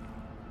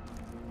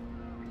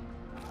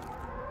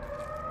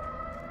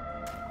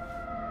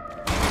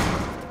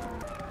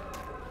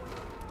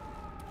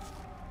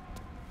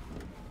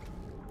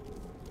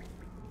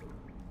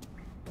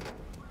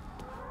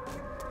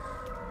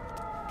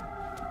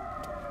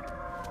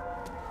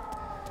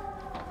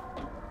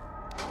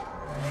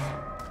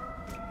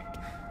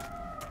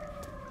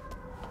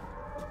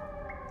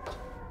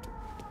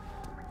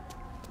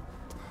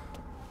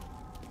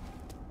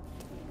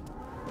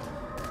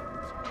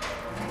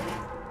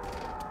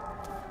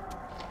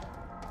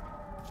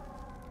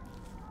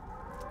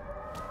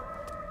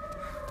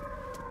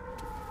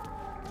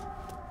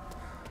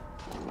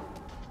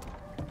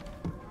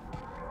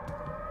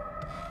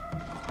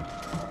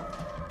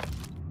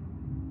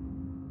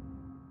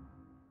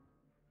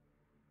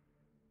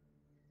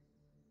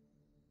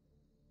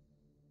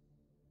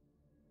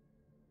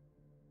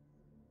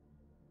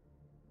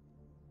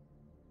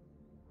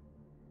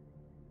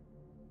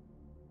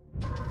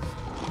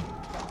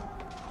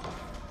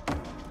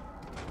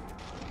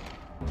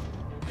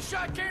 The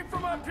shot came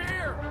from up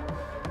here!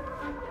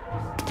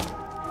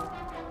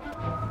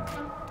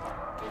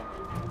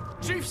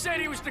 Chief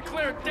said he was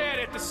declared dead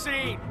at the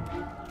scene.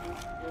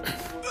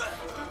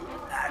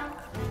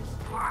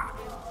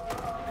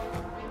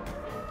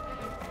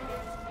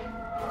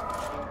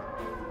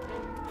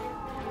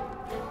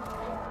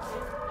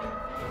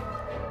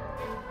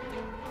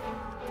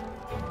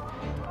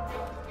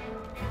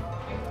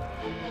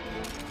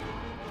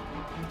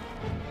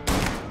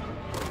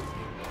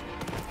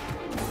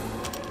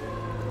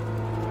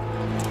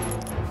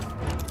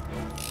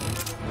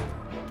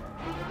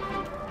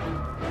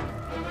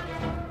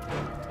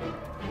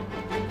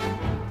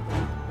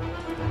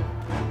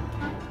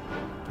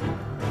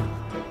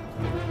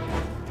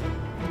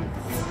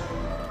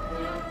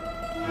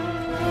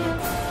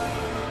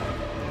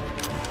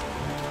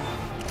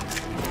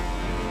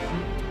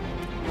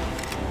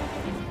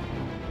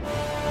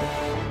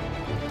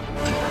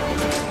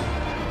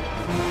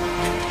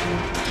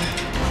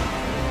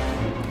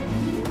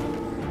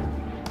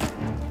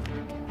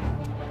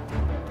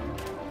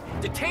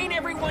 Detain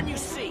everyone you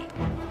see.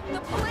 The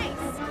police!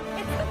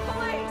 It's the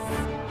police!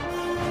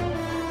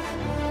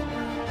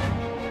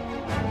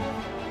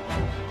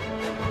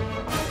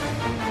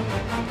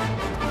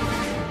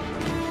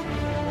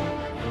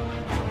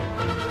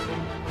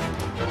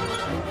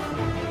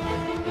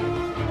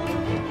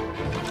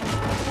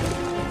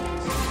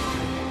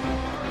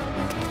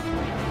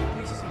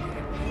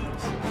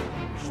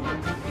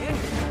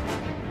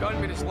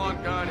 Gunman is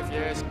long gone, if you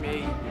ask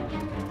me.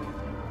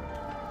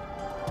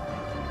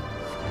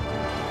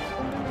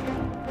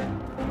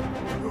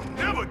 You'll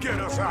never get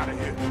us out of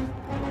here.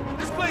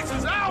 This place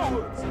is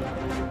ours!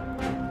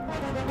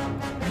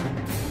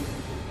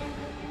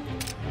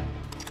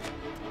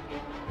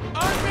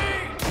 On me!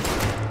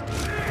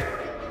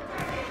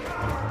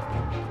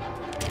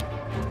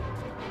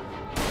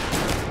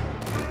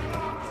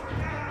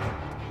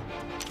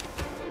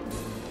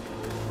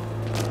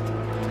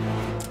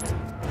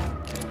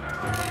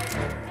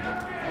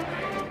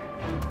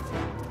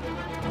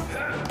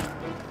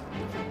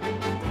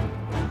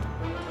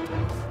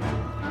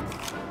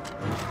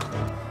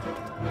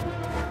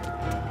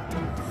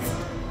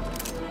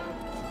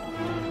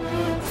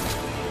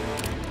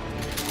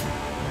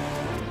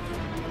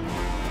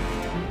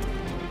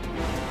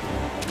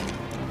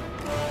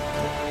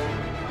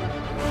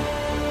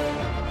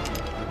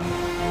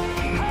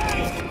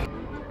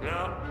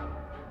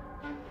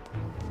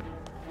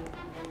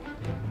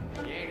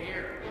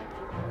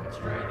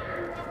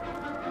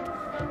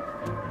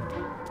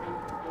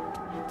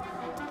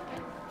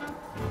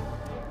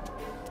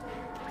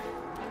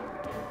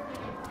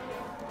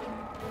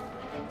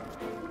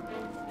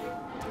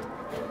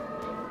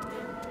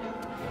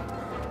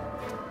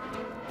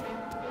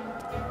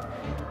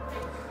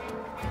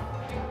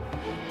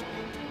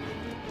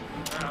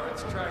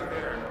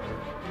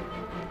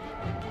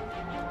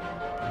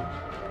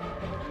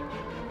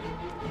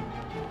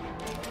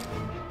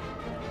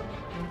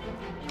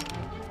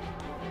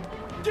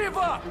 Give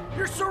up!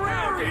 You're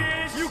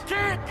surrounded! You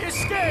can't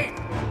escape!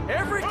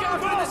 Every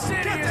cop in the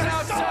city is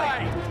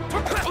outside!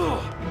 Got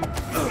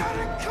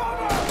it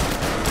covered!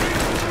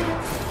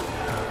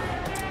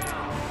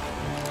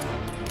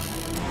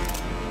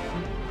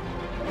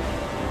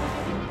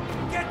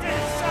 Get to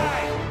his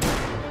side!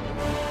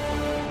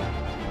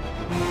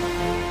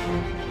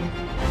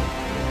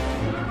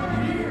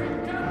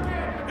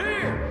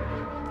 Here!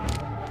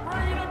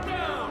 Bringing him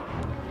down!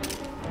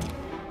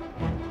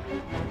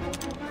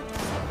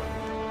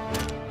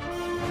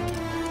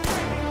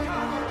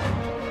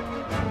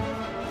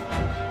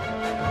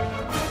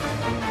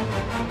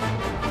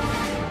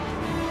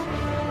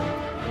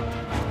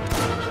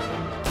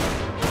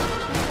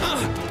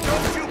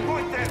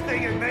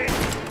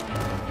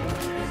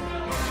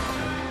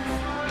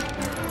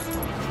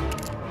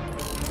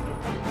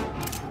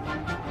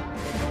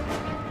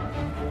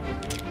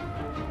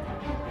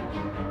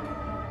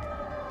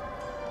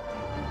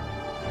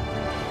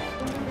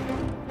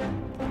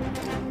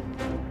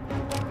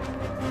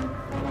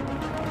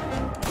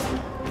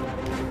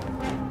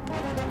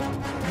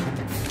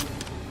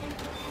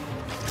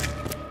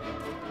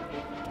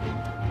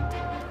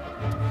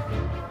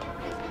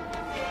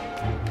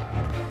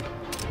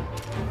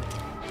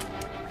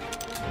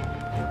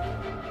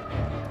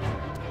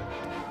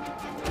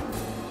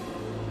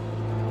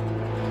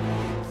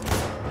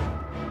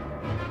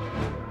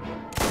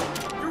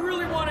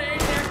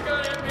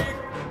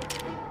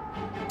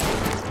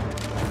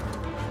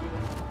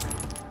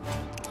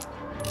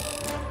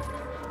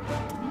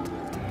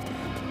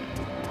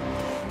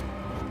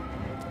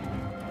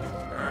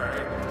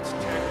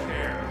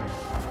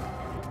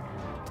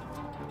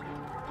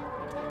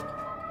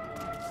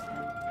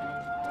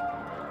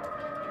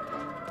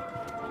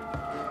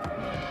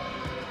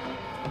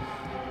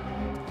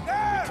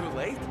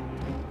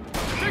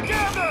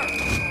 Together!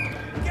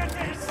 Get to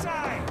his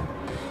side!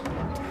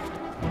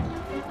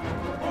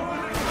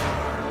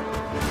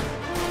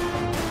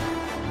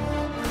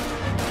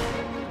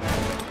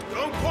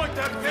 Don't point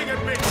that thing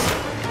at me!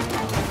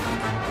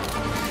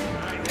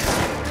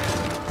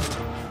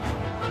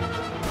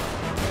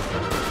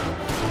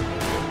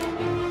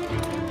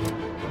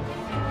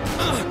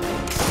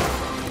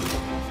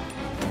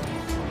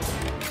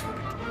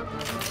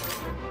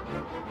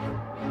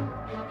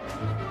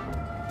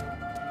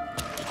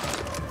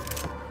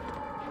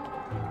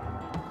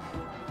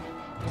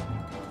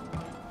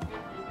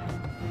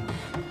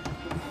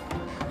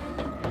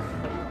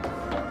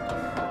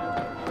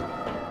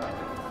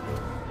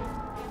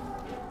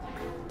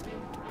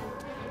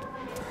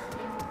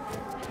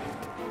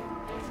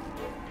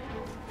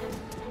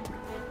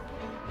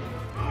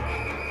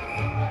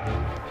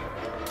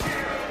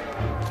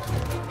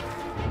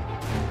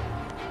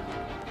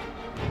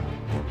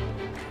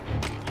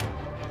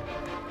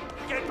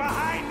 Get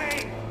behind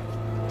me!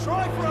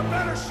 Try for a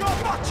better shot,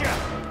 watcha!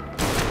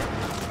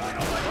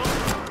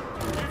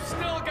 You've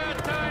still got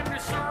time to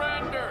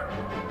surrender.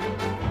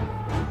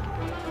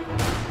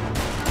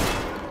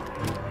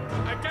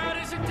 I got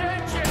his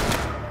attention!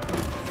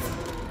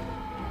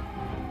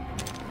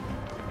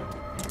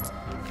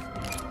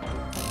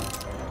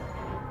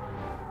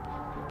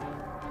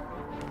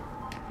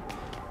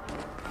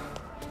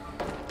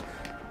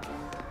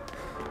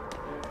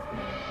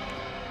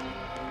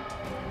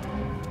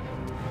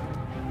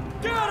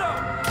 Get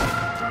him!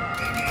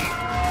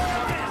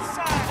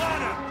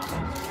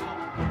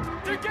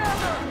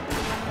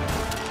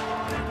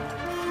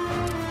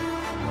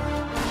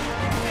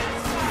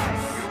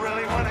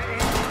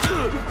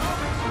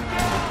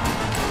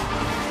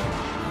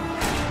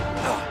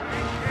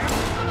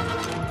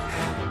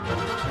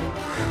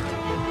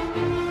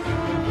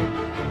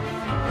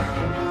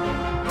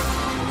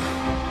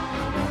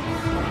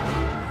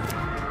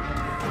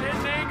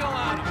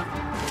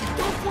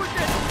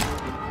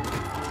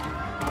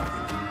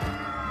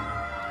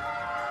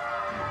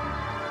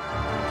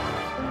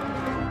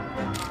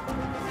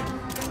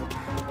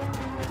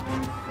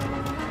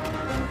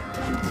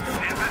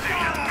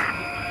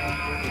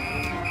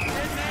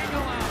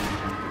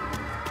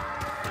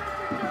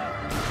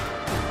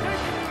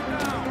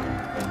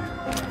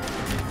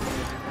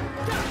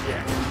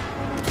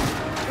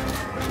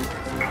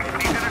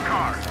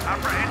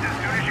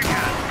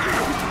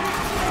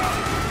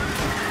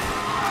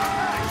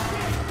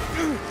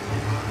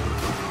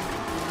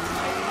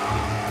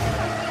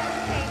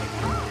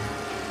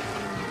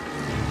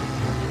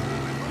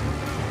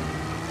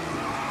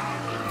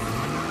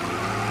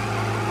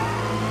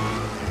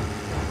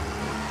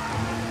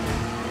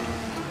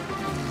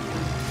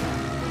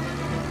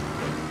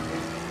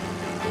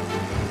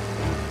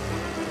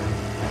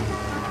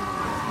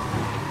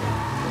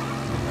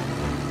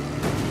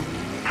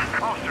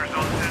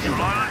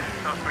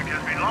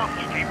 locked.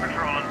 Keep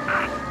patrolling.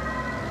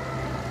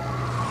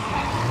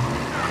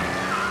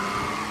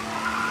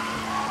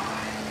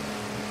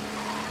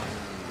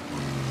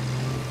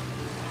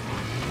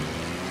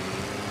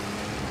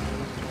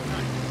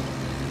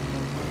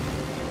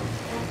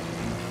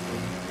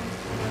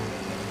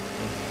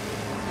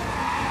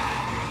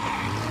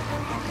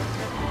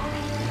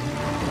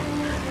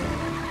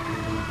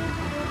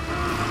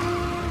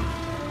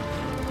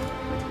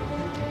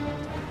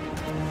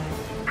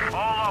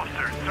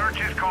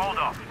 Search is called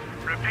off.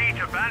 Repeat,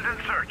 abandon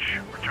search.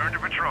 Return to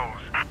patrols.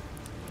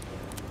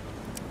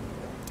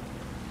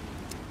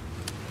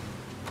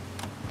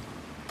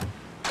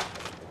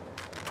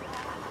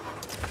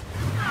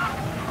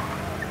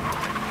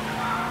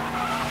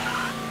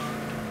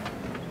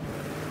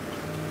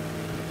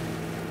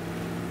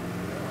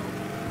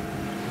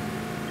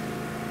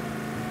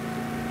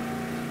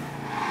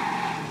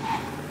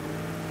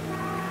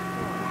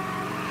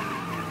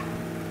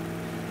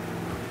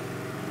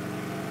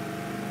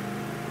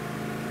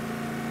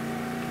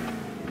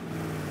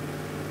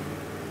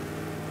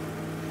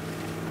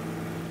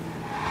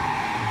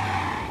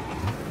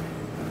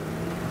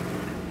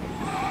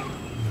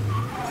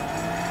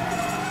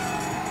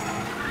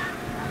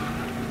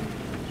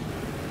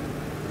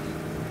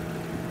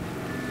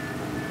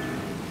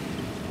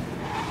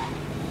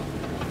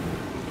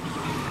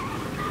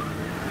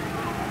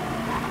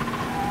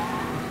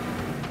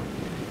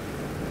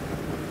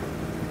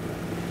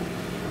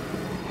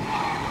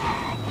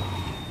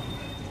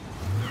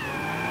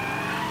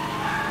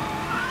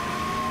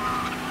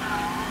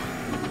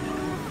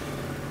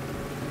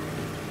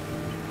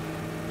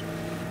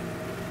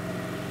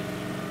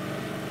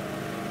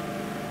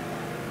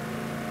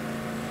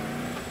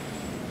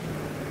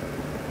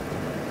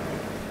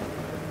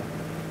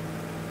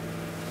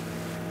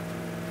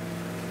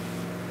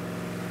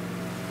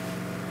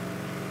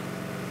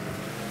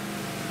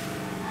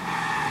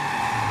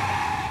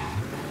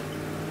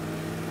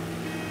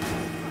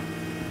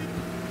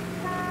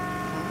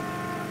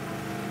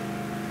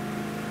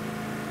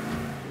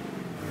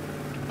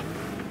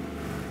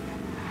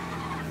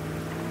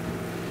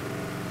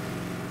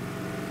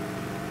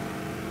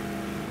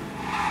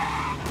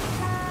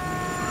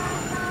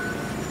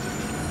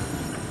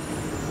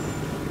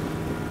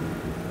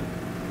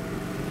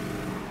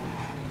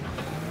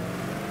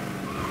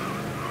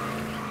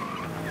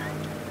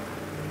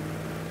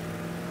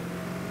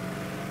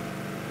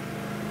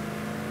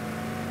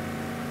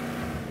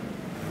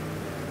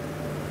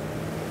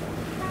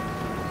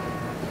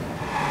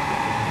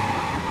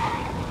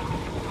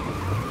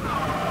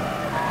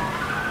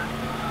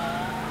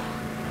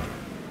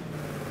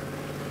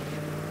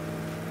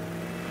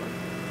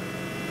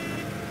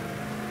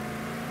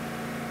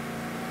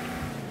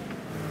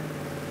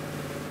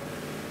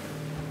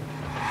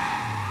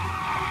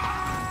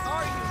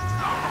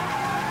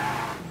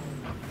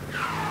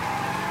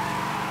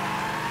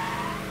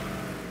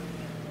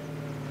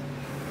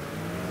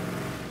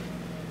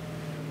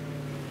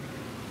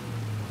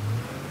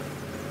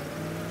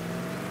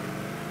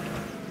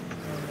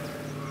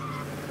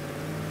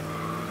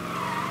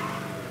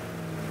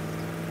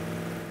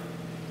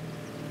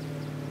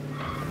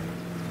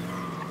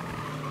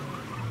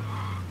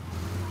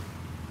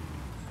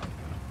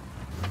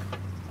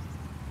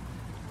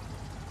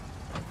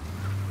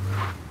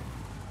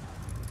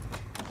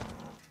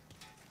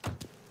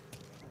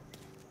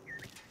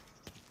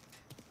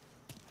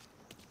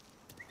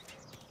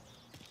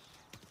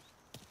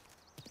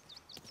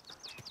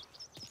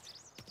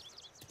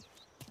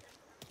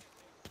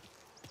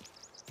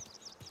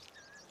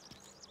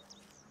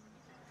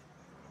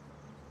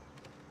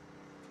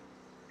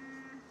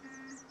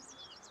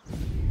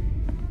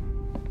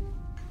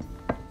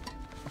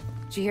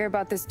 Did you hear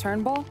about this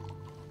Turnbull?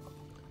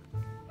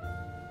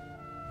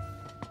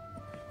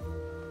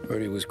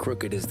 Heard he was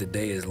crooked as the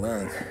day is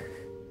long.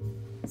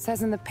 It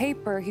says in the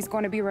paper he's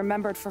going to be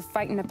remembered for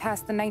fighting to pass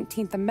the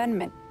 19th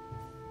Amendment.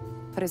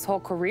 Put his whole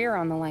career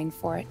on the line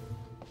for it.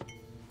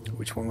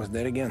 Which one was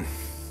that again?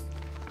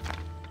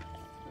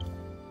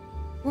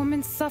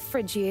 Women's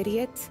suffrage, you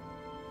idiot.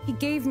 He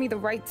gave me the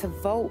right to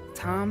vote,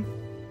 Tom.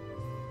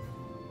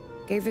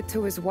 Gave it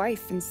to his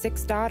wife and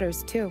 6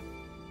 daughters, too.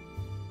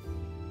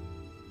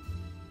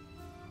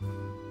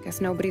 Guess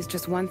nobody's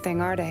just one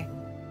thing, are they?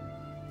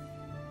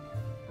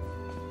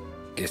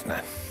 Guess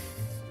not.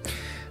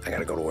 I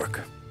gotta go to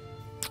work.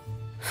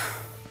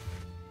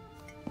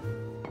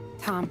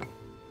 Tom,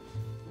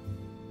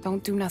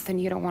 don't do nothing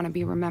you don't want to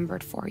be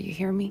remembered for, you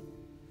hear me?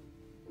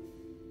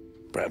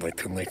 Probably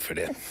too late for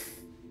that.